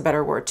 Maybe that's a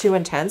better word, too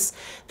intense.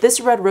 This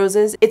Red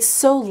Roses, it's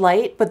so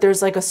light, but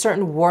there's like a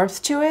certain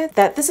warmth to it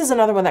that this is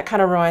another one that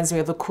kind of reminds me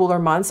of the cooler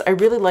months. I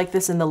really like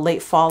this in the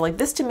late fall. Like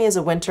this to me is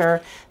a winter,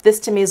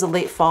 this to me is a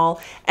late fall.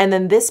 And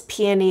then this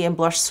Peony and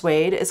Blush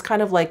Suede is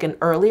kind of like an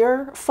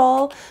earlier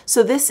fall.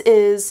 So this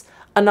is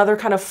another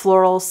kind of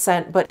floral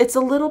scent, but it's a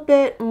little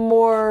bit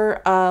more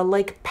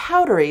like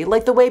powdery,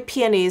 like the way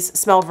peonies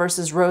smell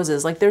versus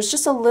roses. Like there's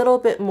just a little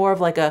bit more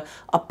of like a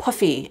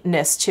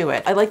puffiness to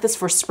it. I like this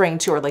for spring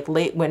too, or like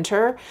late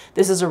winter.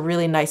 This is a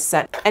really nice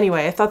set.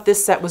 Anyway, I thought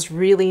this set was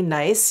really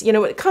nice. You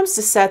know, when it comes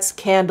to sets,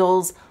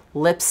 candles,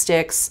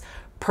 lipsticks,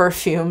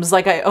 perfumes,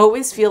 like I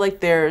always feel like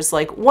there's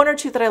like 1 or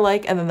 2 that I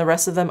like and then the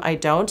rest of them I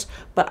don't,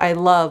 but I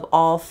love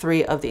all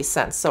 3 of these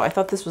scents. So I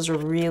thought this was a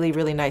really,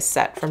 really nice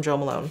set from Jo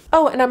Malone.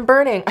 Oh, and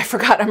I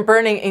forgot I'm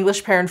burning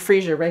English Pear and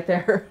Freesia right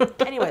there.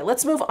 Anyway,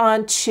 let's move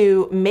on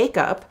to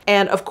makeup.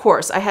 And of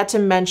course, I had to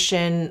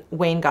mention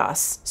Wayne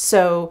Goss.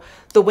 So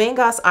the Wayne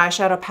Goss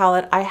eyeshadow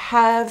palette, I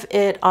have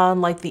it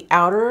on like the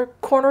outer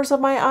corners of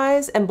my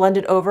eyes and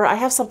blended over. I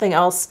have something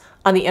else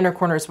on the inner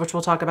corners, which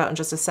we'll talk about in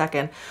just a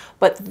second.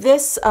 But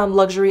this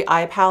luxury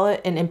eye palette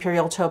in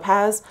Imperial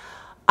Topaz,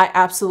 I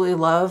absolutely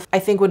love. I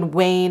think when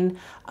Wayne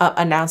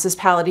announced this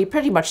palette, he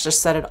pretty much just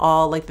said it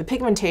all. Like the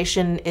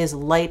pigmentation is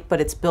light,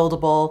 but it's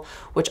buildable,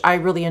 which I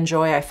really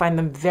enjoy. I find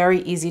them very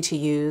easy to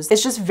use.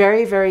 It's just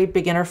very, very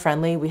beginner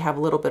friendly. We have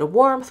a little bit of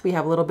warmth, we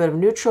have a little bit of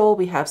neutral,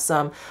 we have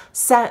some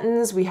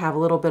satins, we have a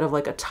little bit of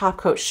like a top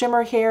coat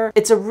shimmer here.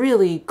 It's a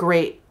really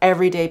great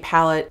everyday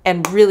palette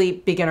and really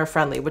beginner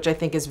friendly, which I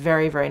think is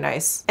very, very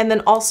nice. And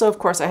then also, of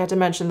course, I had to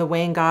mention the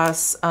Wayne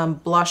Goss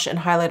blush and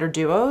highlighter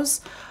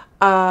duos.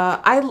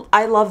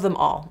 I love them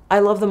all. I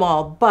love them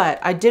all, but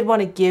I did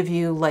want to give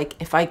you like,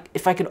 if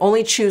I could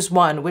only choose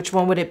one, which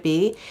one would it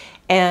be?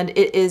 And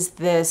it is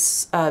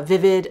this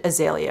Vivid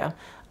Azalea.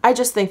 I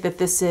just think that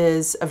this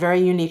is a very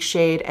unique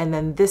shade. And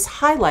then this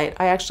highlight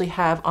I actually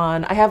have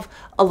on, I have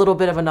a little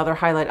bit of another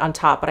highlight on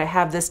top, but I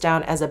have this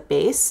down as a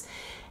base.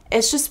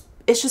 It's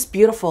just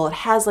beautiful. It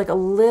has like a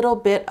little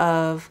bit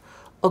of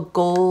a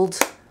gold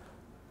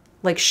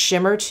like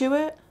shimmer to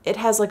it. It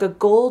has like a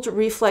gold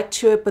reflect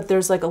to it, but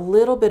there's like a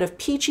little bit of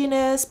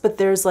peachiness, but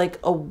there's like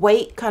a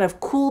white kind of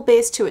cool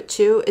base to it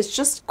too. It's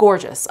just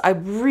gorgeous. I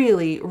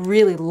really,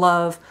 really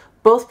love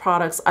both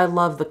products. I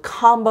love the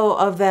combo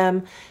of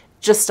them.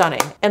 Just stunning.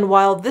 And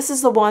while this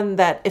is the one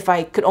that if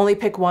I could only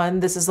pick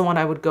one, this is the one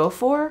I would go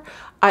for,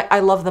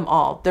 I love them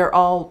all. They're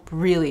all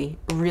really,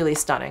 really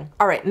stunning.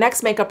 All right,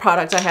 next makeup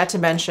product I had to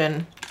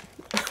mention,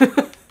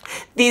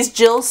 these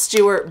Jill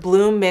Stuart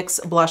Bloom Mix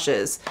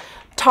blushes.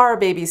 Tara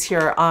Babies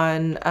here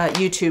on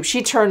YouTube,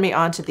 she turned me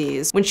on to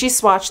these. When she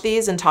swatched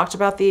these and talked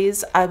about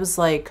these, I was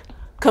like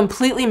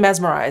completely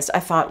mesmerized. I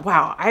thought,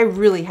 wow, I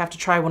really have to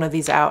try one of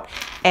these out.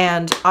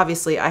 And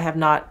obviously I have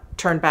not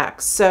turned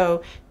back.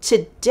 So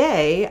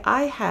today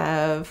I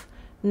have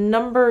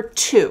number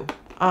 2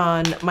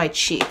 on my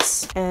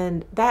cheeks,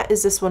 and that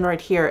is this one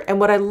right here. And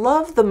what I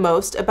love the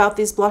most about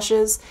these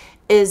blushes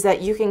is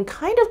that you can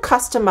kind of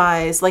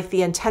customize like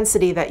the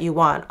intensity that you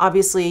want.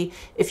 Obviously,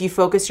 if you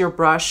focus your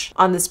brush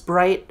on this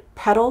bright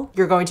petal,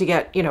 you're going to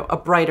get, you know, a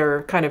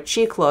brighter kind of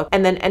cheek look.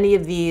 And then any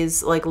of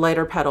these like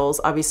lighter petals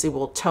obviously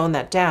will tone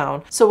that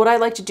down. So what I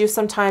like to do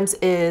sometimes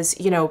is,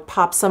 you know,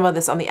 pop some of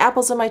this on the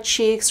apples of my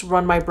cheeks,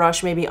 run my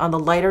brush maybe on the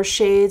lighter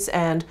shades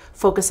and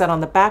focus that on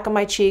the back of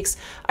my cheeks.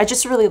 I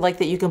just really like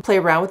that you can play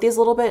around with these a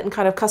little bit and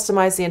kind of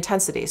customize the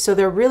intensity. So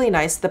they're really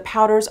nice. The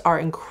powders are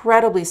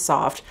incredibly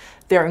soft.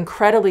 They're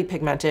incredibly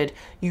pigmented.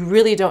 You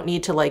really don't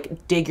need to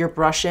like dig your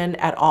brush in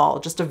at all.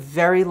 Just a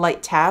very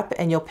light tap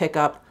and you'll pick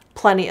up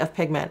plenty of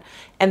pigment.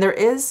 And there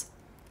is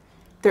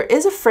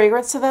a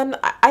fragrance to them.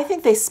 I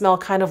think they smell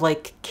kind of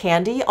like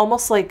candy,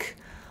 almost like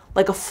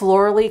a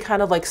florally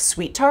kind of like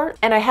sweet tart.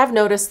 And I have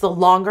noticed the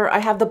longer I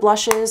have the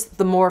blushes,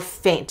 the more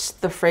faint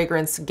the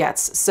fragrance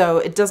gets. So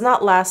it does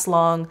not last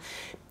long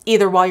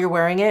either while you're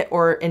wearing it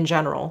or in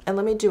general. And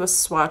let me do a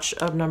swatch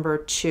of number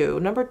 2.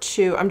 Number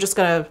 2, I'm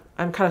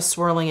kind of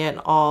swirling in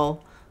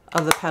all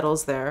of the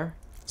petals there.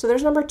 So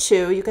there's number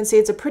 2. You can see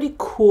it's a pretty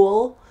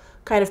cool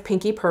kind of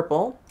pinky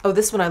purple. Oh,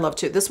 this one I love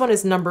too. This one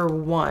is number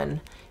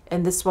 1,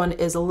 and this one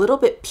is a little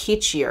bit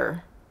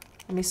peachier.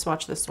 Let me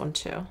swatch this one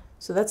too.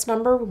 So that's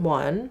number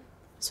 1.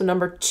 So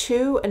number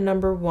 2 and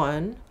number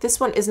 1. This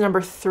one is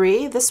number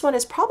 3. This one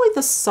is probably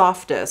the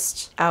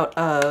softest out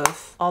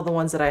of all the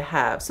ones that I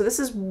have. So this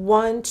is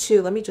 1,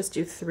 2, let me just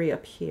do 3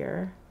 up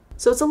here.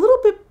 So it's a little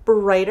bit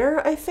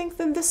brighter, I think,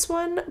 than this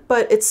one,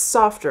 but it's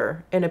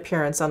softer in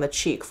appearance on the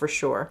cheek for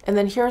sure. And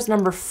then here's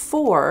number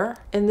 4,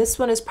 and this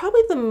one is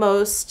probably the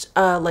most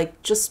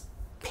like just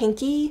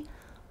pinky,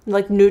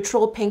 like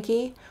neutral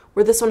pinky,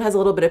 where this one has a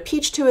little bit of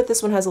peach to it.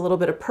 This one has a little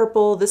bit of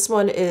purple. This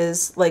one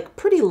is like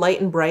pretty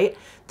light and bright.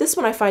 This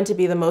one I find to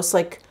be the most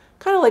like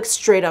kind of like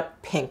straight up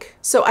pink.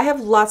 So I have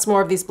lots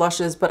more of these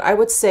blushes, but I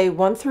would say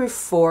 1 through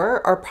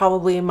 4 are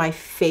probably my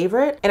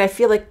favorite. And I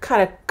feel like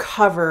kind of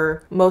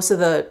cover most of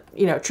the,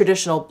 you know,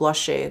 traditional blush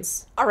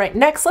shades. All right,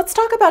 next let's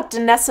talk about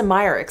Danessa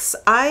Myricks.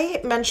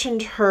 I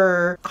mentioned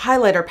her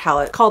highlighter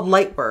palette called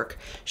Lightwork.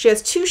 She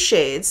has 2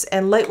 shades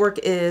and Lightwork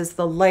is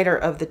the lighter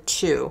of the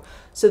 2.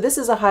 So this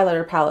is a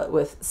highlighter palette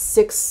with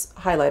 6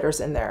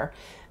 highlighters in there.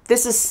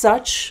 This is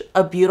such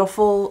a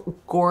beautiful,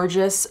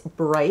 gorgeous,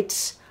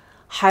 bright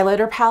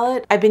highlighter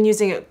palette. I've been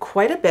using it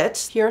quite a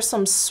bit. Here are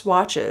some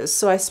swatches.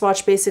 So I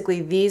swatched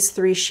basically these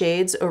 3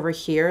 shades over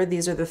here.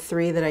 These are the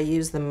 3 that I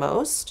use the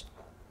most.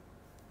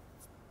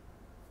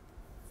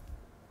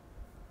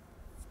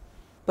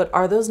 But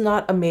are those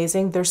not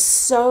amazing? They're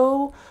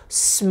so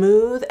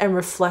smooth and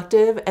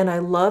reflective, and I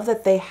love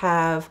that they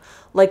have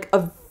like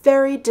a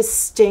very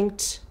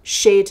distinct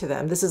shade to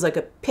them. This is like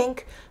a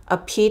pink, a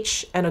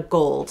peach, and a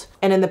gold.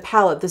 And in the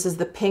palette, this is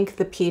the pink,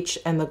 the peach,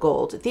 and the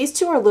gold. These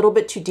 2 are a little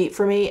bit too deep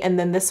for me, and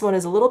then this one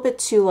is a little bit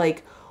too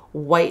like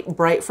white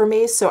bright for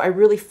me, so I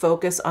really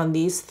focus on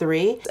these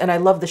 3. And I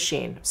love the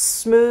sheen.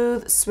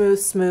 Smooth, smooth,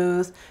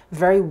 smooth,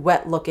 very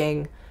wet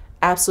looking.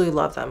 Absolutely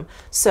love them.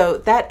 So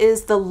that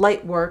is the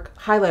Lightwork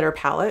highlighter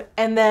palette.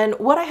 And then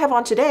what I have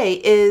on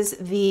today is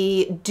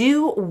the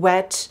Dew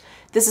Wet.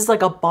 This is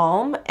like a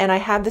balm, and I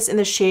have this in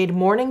the shade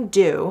Morning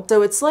Dew.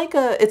 So it's like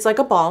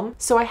a balm.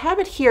 So I have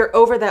it here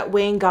over that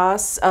Wayne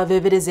Goss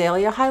Vivid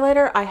Azalea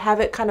highlighter. I have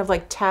it kind of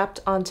like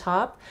tapped on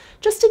top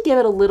just to give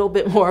it a little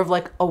bit more of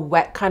like a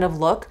wet kind of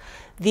look.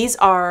 These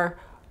are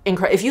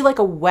incredible. If you like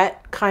a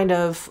wet kind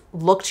of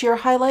look to your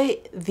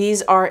highlight,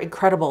 these are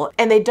incredible.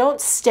 And they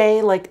don't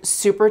stay like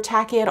super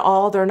tacky at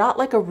all. They're not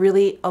like a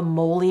really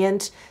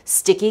emollient,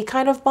 sticky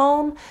kind of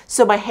balm.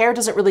 So my hair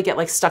doesn't really get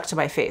like stuck to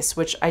my face,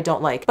 which I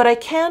don't like. But I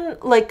can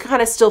like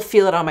kind of still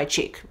feel it on my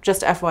cheek,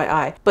 just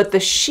FYI. But the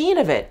sheen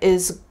of it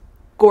is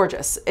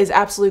gorgeous, is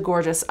absolutely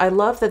gorgeous. I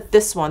love that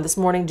this one, this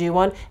Morning Dew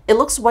one, it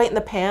looks white in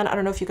the pan. I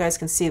don't know if you guys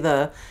can see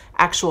the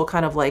actual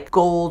kind of like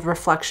gold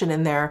reflection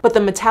in there, but the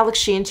metallic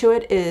sheen to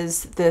it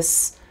is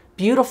this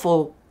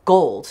beautiful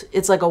gold.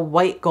 It's like a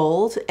white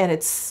gold, and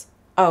it's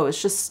oh,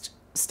 it's just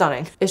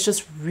stunning. It's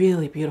just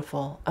really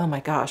beautiful. Oh my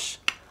gosh,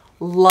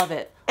 love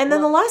it. And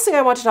then the last thing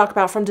I want to talk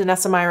about from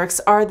Danessa Myricks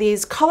are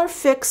these Color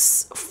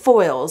Fix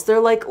foils.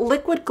 They're like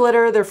liquid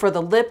glitter. They're for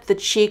the lip, the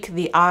cheek,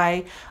 the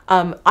eye.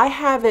 I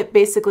have it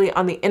basically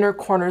on the inner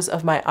corners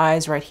of my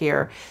eyes right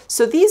here.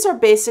 So these are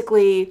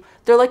basically,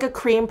 they're like a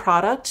cream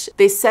product.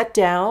 They set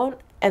down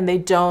and they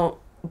don't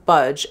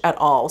budge at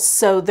all.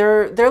 So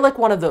they're like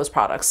one of those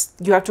products.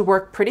 You have to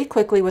work pretty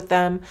quickly with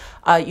them.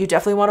 You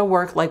definitely want to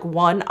work like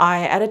one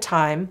eye at a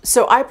time.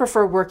 So I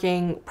prefer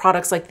working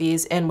products like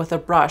these in with a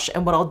brush.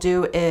 And what I'll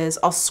do is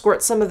I'll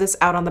squirt some of this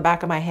out on the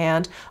back of my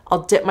hand.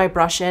 I'll dip my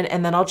brush in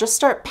and then I'll just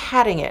start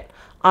patting it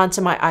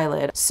onto my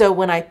eyelid. So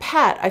when I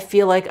pat, I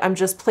feel like I'm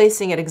just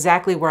placing it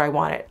exactly where I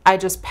want it. I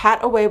just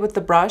pat away with the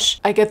brush.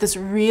 I get this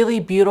really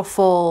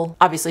beautiful,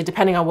 obviously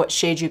depending on what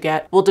shade you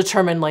get, will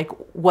determine like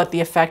what the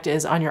effect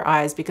is on your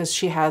eyes, because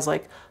she has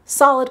like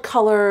solid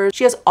colors.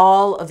 She has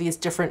all of these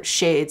different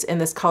shades in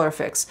this Color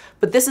Fix,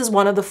 but this is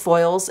one of the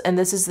foils and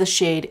this is the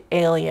shade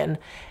Alien.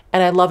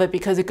 And I love it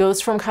because it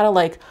goes from kind of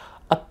like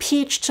a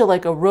peach to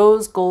like a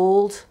rose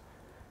gold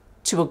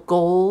to a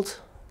gold.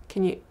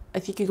 I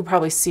think you could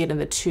probably see it in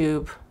the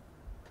tube.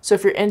 So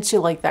if you're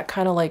into like that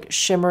kind of like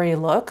shimmery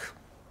look,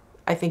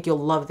 I think you'll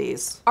love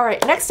these. All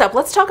right, next up,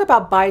 let's talk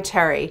about By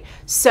Terry.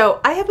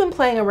 So I have been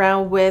playing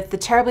around with the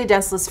Terribly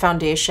Denseless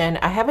foundation.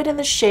 I have it in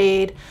the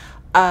shade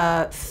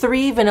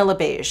 3 Vanilla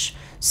Beige.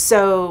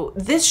 So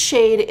this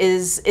shade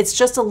it's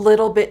just a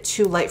little bit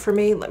too light for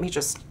me. Let me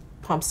just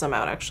pump some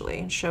out actually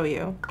and show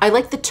you. I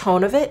like the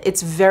tone of it.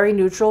 It's very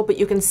neutral, but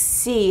you can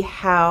see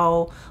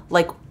how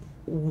like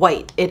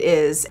white it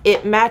is.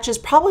 It matches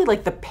probably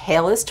like the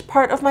palest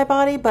part of my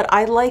body, but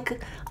I like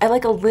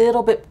a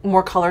little bit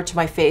more color to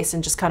my face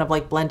and just kind of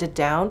like blend it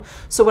down.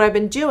 So what I've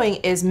been doing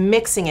is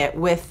mixing it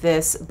with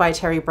this By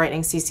Terry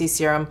Brightening CC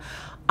Serum.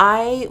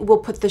 I will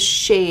put the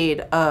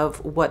shade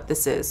of what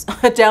this is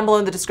down below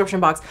in the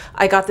description box.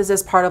 I got this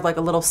as part of like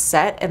a little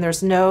set and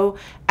there's no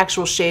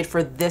actual shade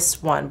for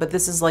this one, but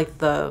this is like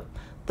the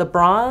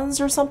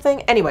bronze or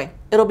something. Anyway,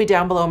 it'll be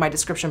down below in my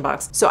description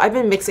box. So I've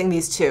been mixing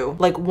these two,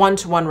 like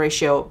 1-to-1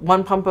 ratio,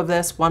 1 pump of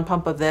this, 1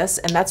 pump of this,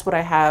 and that's what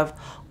I have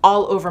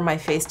all over my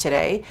face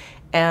today.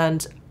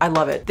 And I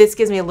love it. This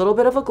gives me a little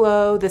bit of a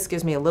glow. This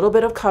gives me a little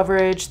bit of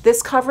coverage.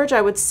 This coverage, I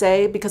would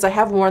say, because I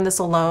have worn this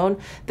alone,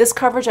 this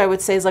coverage I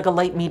would say is like a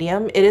light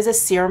medium. It is a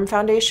serum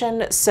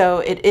foundation, so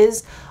it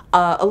is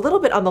a little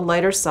bit on the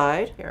lighter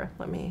side. Here,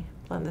 let me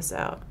blend this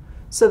out.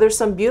 So there's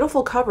some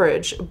beautiful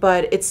coverage,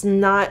 but it's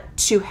not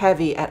too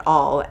heavy at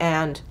all.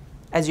 And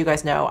as you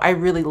guys know, I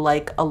really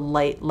like a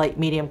light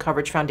medium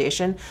coverage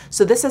foundation.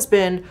 So this has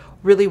been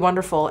really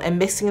wonderful, and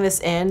mixing this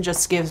in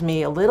just gives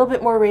me a little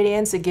bit more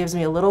radiance. It gives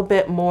me a little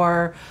bit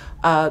more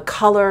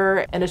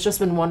color, and it's just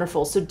been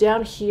wonderful. So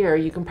down here,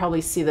 you can probably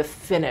see the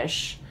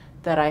finish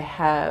that I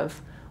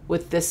have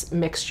with this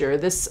mixture.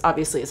 This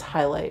obviously is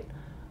highlight,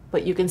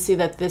 but you can see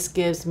that this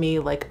gives me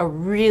like a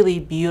really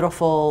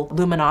beautiful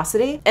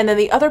luminosity. And then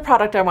the other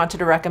product I wanted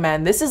to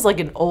recommend, this is like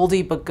an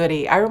oldie but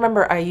goodie. I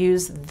remember I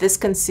used this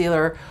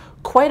concealer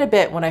quite a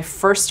bit when I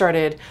first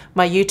started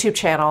my YouTube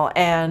channel,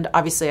 and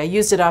obviously I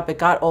used it up, it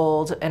got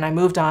old, and I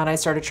moved on. I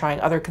started trying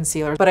other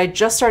concealers, but I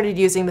just started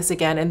using this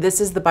again, and this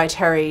is the By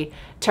Terry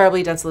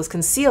Terribly Denseless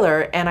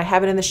Concealer, and I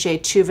have it in the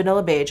shade 2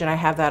 Vanilla Beige, and I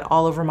have that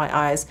all over my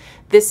eyes.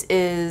 This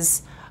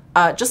is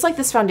just like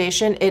this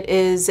foundation, it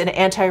is an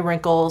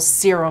anti-wrinkle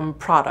serum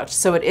product.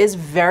 So it is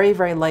very,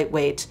 very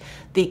lightweight.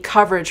 The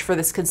coverage for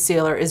this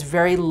concealer is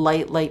very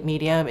light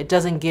medium. It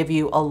doesn't give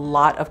you a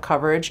lot of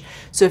coverage.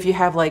 So if you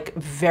have like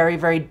very,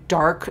 very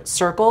dark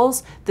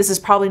circles, this is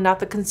probably not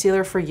the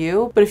concealer for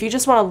you. But if you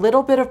just want a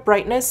little bit of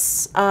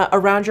brightness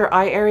around your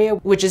eye area,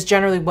 which is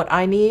generally what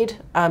I need,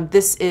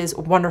 this is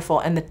wonderful.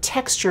 And the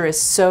texture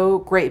is so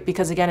great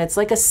because again, it's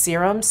like a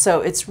serum.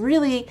 So it's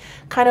really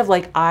kind of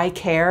like eye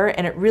care,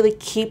 and it really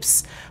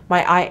keeps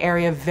my eye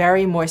area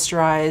very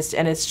moisturized,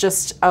 and it's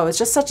just, oh, it's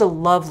just such a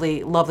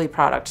lovely, lovely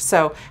product.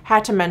 So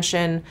had to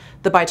mention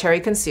the By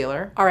Terry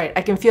concealer. All right,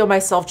 I can feel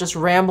myself just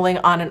rambling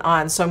on and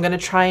on, so I'm gonna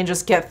try and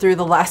just get through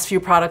the last few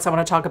products I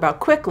wanna talk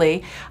about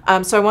quickly.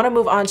 So I wanna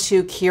move on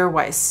to Kjaer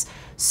Weis.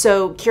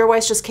 So Kjaer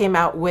Weis just came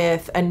out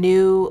with a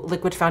new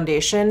liquid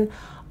foundation.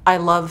 I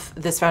love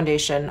this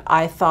foundation.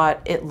 I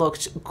thought it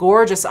looked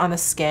gorgeous on the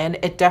skin.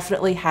 It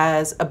definitely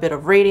has a bit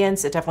of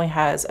radiance. It definitely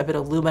has a bit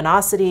of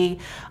luminosity.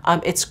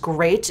 It's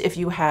great if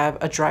you have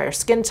a drier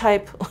skin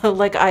type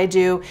like I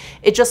do.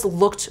 It just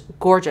looked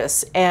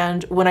gorgeous.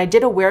 And when I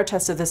did a wear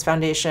test of this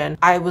foundation,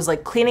 I was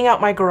like cleaning out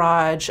my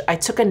garage. I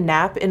took a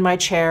nap in my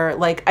chair.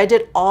 Like I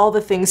did all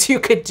the things you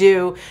could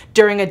do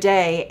during a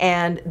day,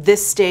 and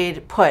this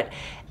stayed put.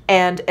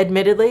 And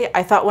admittedly,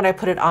 I thought when I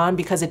put it on,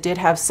 because it did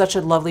have such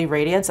a lovely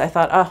radiance, I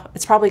thought, oh,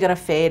 it's probably gonna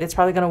fade. It's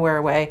probably gonna wear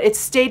away. It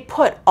stayed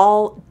put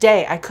all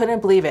day. I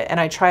couldn't believe it.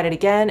 And I tried it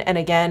again and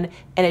again,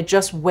 and it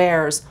just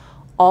wears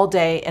all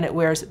day, and it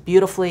wears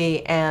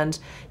beautifully. And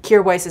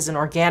Kjaer Weis is an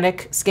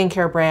organic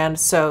skincare brand,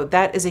 so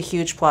that is a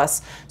huge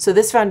plus. So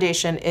this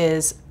foundation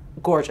is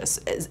gorgeous.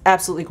 It's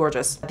absolutely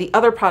gorgeous. The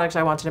other product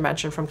I wanted to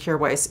mention from Kjaer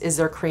Weis is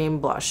their cream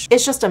blush.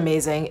 It's just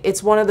amazing.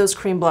 It's one of those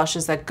cream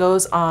blushes that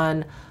goes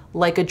on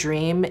like a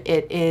dream.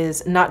 It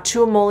is not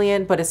too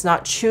emollient, but it's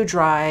not too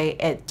dry.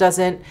 It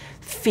doesn't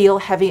feel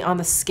heavy on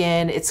the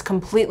skin. It's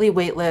completely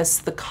weightless.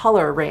 The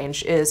color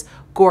range is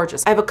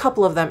gorgeous. I have a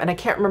couple of them and I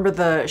can't remember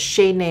the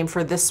shade name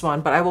for this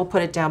one, but I will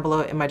put it down below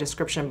in my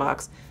description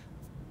box.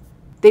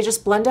 They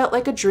just blend out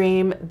like a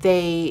dream.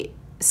 They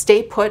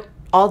stay put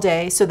all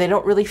day, so they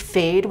don't really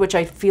fade, which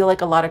I feel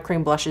like a lot of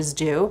cream blushes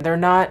do. They're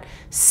not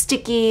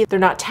sticky, they're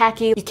not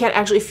tacky. You can't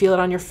actually feel it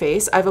on your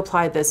face. I've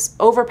applied this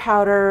over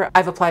powder.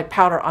 I've applied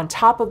powder on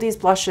top of these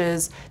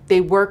blushes.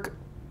 They work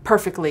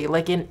perfectly,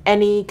 like in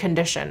any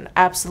condition.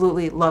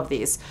 Absolutely love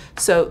these.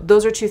 So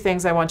those are two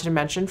things I wanted to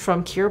mention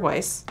from Kjaer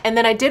Weis. And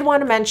then I did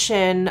want to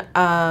mention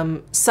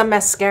some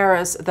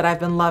mascaras that I've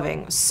been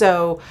loving.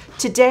 So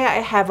today I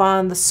have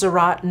on the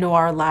Surratt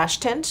Noir Lash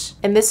Tint,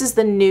 and this is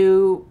the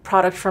new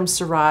product from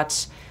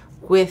Surratt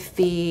with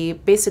the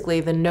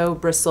basically the no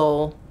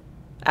bristle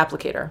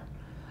applicator.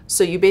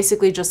 So you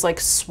basically just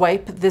like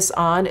swipe this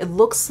on. It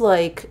looks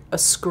like a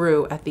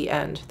screw at the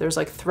end. There's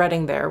like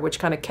threading there, which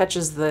kind of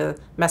catches the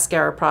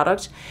mascara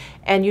product.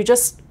 And you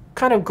just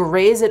kind of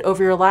graze it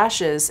over your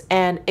lashes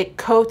and it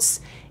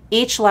coats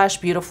each lash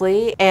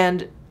beautifully.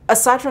 And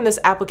aside from this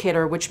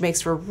applicator, which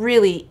makes for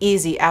really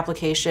easy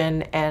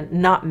application and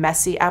not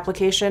messy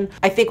application,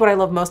 I think what I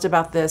love most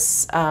about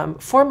this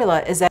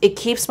formula is that it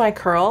keeps my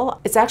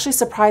curl. It's actually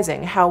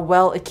surprising how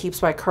well it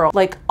keeps my curl.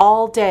 Like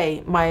all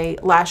day, my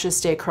lashes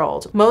stay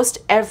curled. Most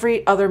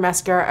every other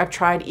mascara I've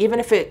tried, even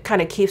if it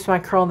kind of keeps my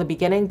curl in the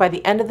beginning, by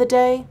the end of the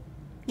day,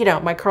 you know,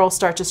 my curls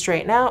start to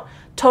straighten out.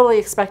 Totally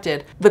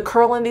expected. The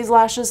curl in these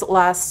lashes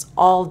lasts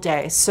all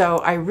day. So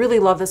I really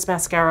love this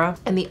mascara.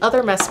 And the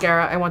other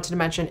mascara I wanted to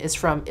mention is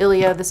from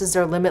Ilia. This is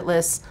their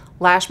Limitless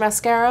Lash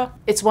Mascara.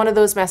 It's one of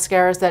those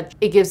mascaras that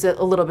it gives it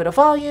a little bit of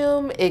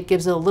volume. It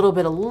gives it a little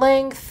bit of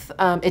length.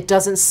 It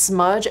doesn't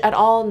smudge at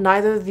all.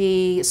 Neither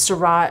the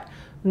Surratt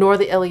nor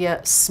the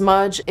Ilia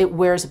smudge. It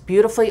wears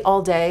beautifully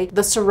all day.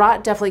 The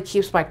Surratt definitely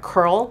keeps my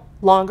curl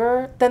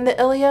longer than the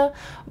Ilia,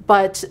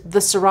 but the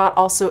Surratt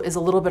also is a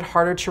little bit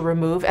harder to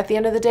remove at the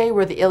end of the day,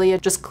 where the Ilia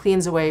just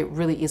cleans away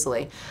really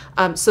easily.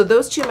 So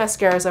those two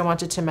mascaras I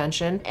wanted to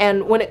mention.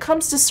 And when it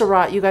comes to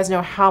Surratt, you guys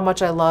know how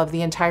much I love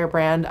the entire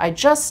brand. I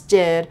just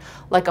did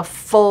like a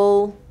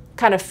full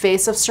kind of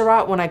face of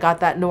Surratt when I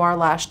got that Noir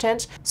Lash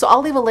Tint. So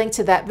I'll leave a link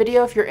to that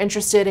video if you're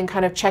interested in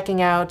kind of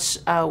checking out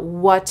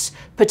what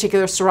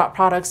particular Surratt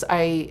products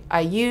I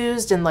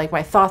used and like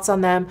my thoughts on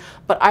them.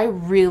 But I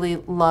really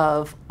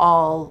love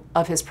all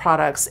of his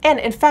products. And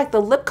in fact,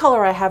 the lip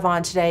color I have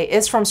on today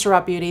is from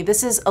Surratt Beauty.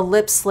 This is a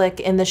lip slick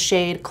in the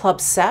shade Club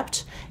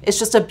Sept. It's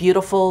just a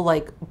beautiful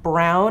like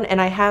brown, and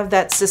I have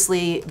that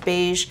Sisley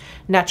Beige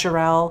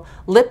Naturel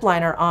lip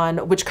liner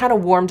on, which kind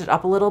of warmed it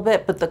up a little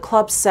bit, but the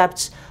Club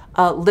Sept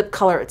lip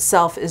color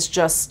itself is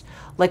just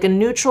like a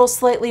neutral,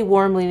 slightly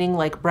warm leaning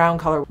like brown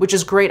color, which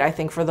is great, I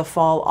think, for the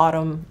fall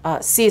autumn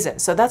season.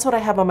 So that's what I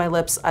have on my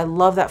lips. I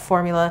love that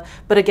formula.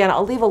 But again,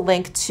 I'll leave a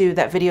link to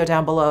that video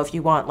down below if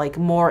you want like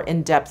more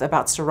in depth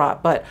about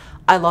Surratt, but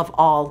I love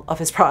all of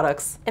his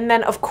products. And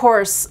then of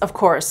course,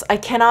 I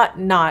cannot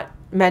not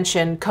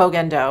mention Koh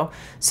Gen Do.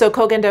 So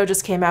Koh Gen Do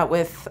just came out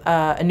with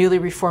a newly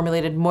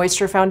reformulated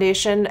moisture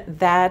foundation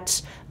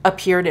that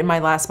appeared in my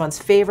last month's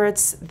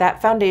favorites.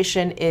 That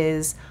foundation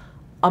is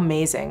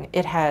amazing.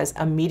 It has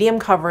a medium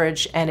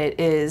coverage and it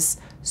is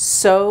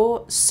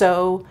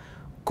so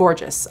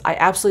gorgeous. I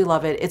absolutely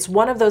love it. It's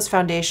one of those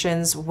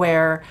foundations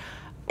where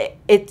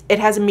it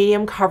has a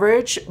medium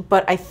coverage,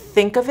 but I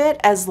think of it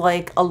as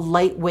like a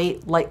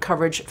lightweight, light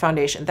coverage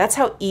foundation. That's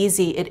how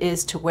easy it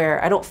is to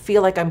wear. I don't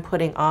feel like I'm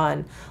putting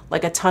on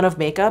like a ton of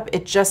makeup.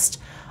 It just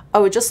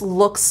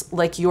looks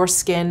like your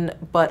skin,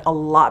 but a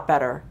lot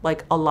better,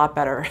 like a lot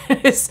better.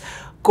 It's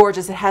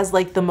gorgeous. It has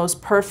like the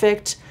most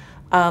perfect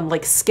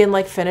like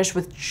skin-like finish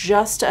with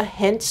just a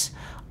hint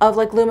of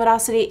like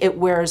luminosity. It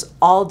wears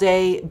all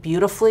day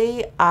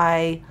beautifully.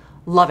 I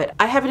love it.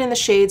 I have it in the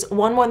shades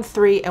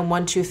 113 and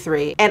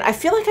 123. And I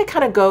feel like I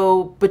kind of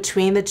go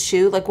between the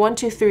two. Like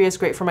 123 is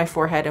great for my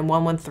forehead and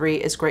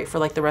 113 is great for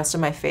like the rest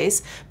of my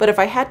face. But if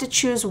I had to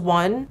choose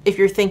one, if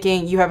you're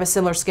thinking you have a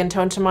similar skin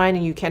tone to mine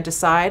and you can't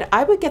decide,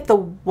 I would get the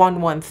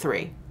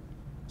 113.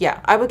 Yeah,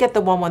 I would get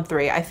the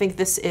 113. I think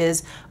this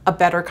is a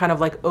better kind of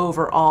like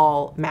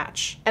overall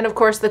match. And of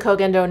course the Koh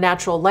Gen Do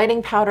Natural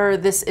Lighting Powder.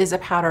 This is a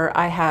powder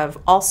I have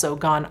also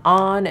gone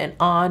on and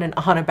on and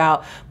on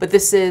about, but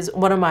this is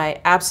one of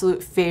my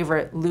absolute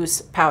favorite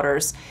loose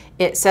powders.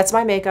 It sets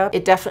my makeup.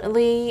 It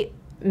definitely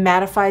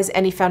mattifies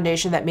any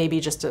foundation that may be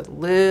just a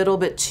little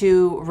bit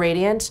too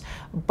radiant,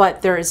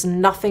 but there is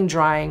nothing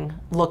drying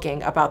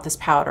looking about this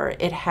powder.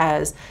 It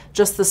has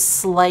just the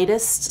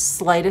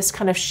slightest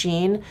kind of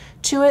sheen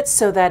to it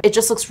so that it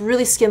just looks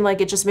really skin-like.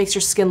 It just makes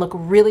your skin look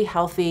really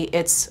healthy.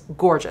 It's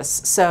gorgeous.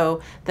 So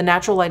the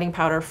Natural Lighting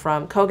Powder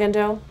from Koh Gen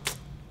Do,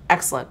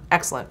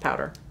 excellent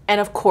powder. And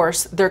of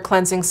course, their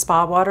cleansing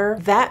spa water.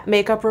 That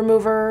makeup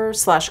remover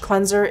slash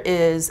cleanser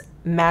is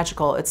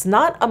magical. It's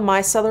not a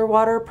micellar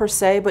water per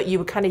se, but you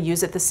would kind of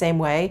use it the same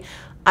way.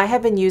 I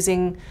have been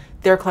using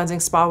their cleansing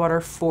spa water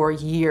for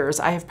years.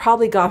 I have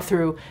probably gone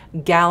through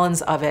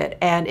gallons of it,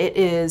 and it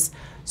is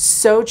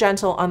so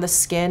gentle on the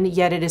skin,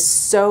 yet it is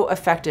so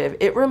effective.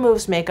 It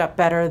removes makeup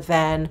better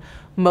than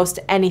most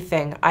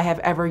anything I have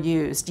ever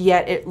used,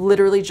 yet it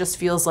literally just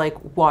feels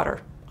like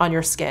water on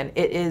your skin.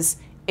 It is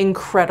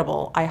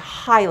incredible. I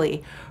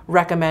highly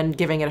recommend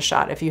giving it a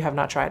shot if you have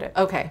not tried it.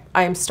 Okay,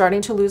 I am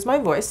starting to lose my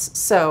voice,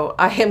 so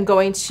I am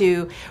going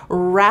to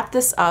wrap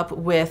this up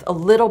with a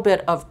little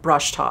bit of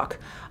brush talk.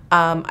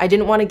 I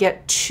didn't want to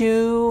get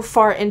too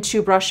far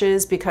into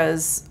brushes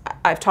because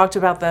I've talked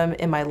about them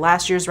in my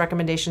last year's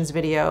recommendations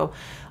video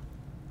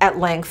at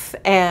length,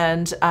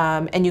 and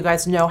you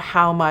guys know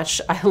how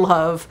much I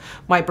love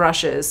my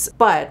brushes.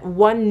 But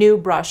one new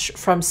brush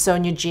from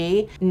Sonia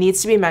G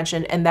needs to be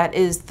mentioned, and that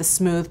is the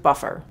Smooth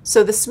Buffer.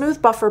 So the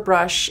Smooth Buffer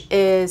brush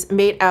is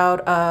made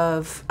out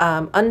of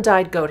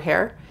undyed goat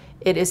hair.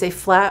 It is a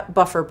flat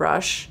buffer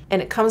brush,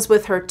 and it comes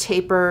with her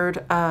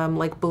tapered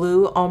like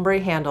blue ombre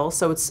handle,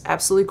 so it's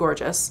absolutely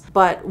gorgeous.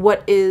 But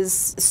what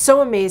is so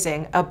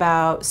amazing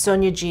about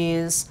Sonia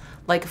G's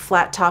like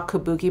flat top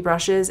kabuki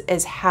brushes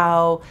is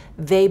how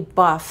they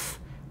buff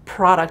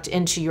product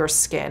into your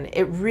skin.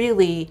 It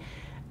really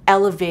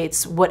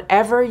elevates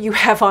whatever you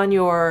have on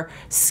your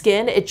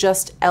skin. It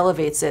just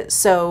elevates it.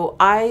 So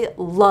I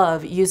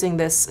love using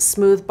this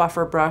Smooth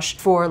Buffer brush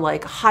for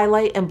like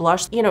highlight and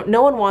blush. You know,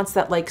 no one wants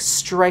that like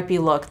stripy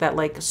look, that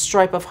like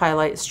stripe of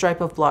highlight, stripe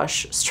of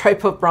blush,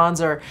 stripe of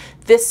bronzer.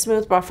 This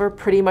Smooth Buffer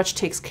pretty much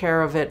takes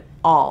care of it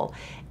all.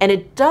 And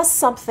it does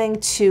something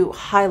to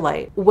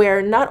highlight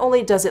where not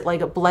only does it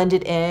like blend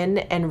it in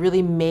and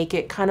really make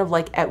it kind of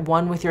like at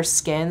one with your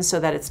skin so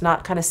that it's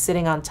not kind of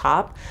sitting on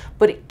top,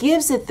 but it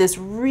gives it this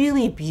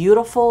really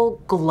beautiful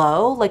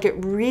glow. Like it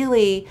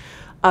really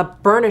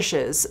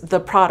burnishes the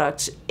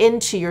product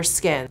into your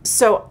skin.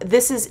 So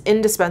this is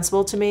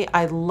indispensable to me.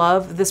 I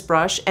love this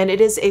brush, and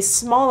it is a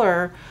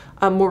smaller,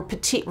 more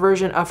petite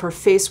version of her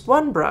Face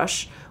One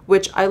brush,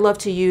 which I love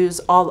to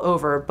use all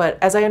over. But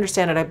as I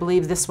understand it, I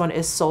believe this one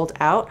is sold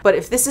out. But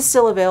if this is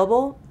still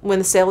available when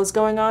the sale is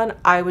going on,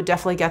 I would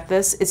definitely get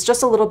this. It's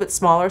just a little bit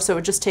smaller, so it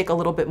would just take a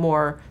little bit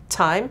more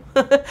time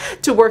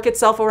to work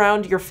itself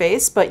around your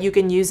face, but you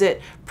can use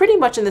it pretty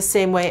much in the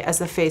same way as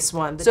the Face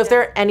One. So if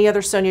there are any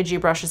other Sonia G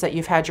brushes that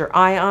you've had your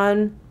eye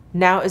on,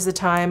 now is the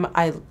time.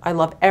 I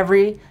love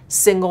every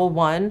single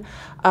one.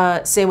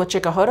 Same with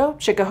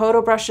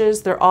Chikuhodo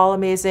brushes. They're all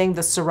amazing.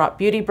 The Surratt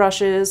Beauty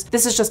brushes.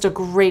 This is just a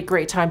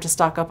great time to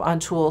stock up on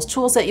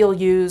tools that you'll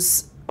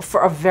use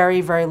for a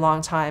very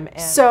long time.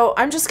 And so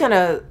I'm just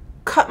gonna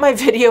cut my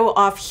video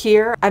off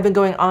here. I've been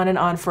going on and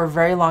on for a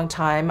very long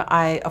time.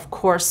 I, of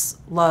course,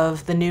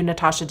 love the new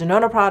Natasha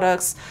Denona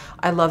products.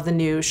 I love the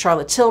new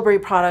Charlotte Tilbury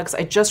products.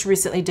 I just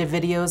recently did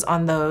videos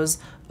on those.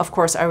 Of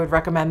course, I would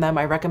recommend them.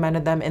 I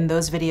recommended them in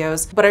those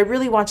videos, but I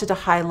really wanted to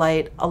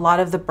highlight a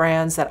lot of the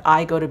brands that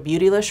I go to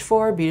Beautylish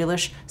for,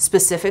 Beautylish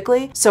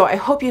specifically. So I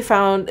hope you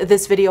found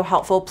this video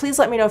helpful. Please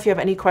let me know if you have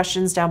any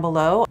questions down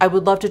below. I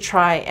would love to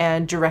try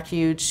and direct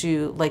you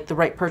to like the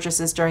right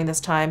purchases during this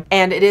time.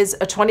 And it is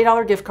a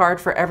 $20 gift card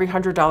for every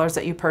 $100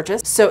 that you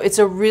purchase. So it's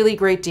a really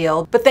great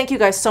deal. But thank you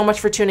guys so much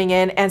for tuning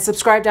in, and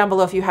subscribe down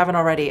below if you haven't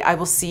already. I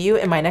will see you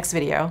in my next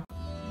video.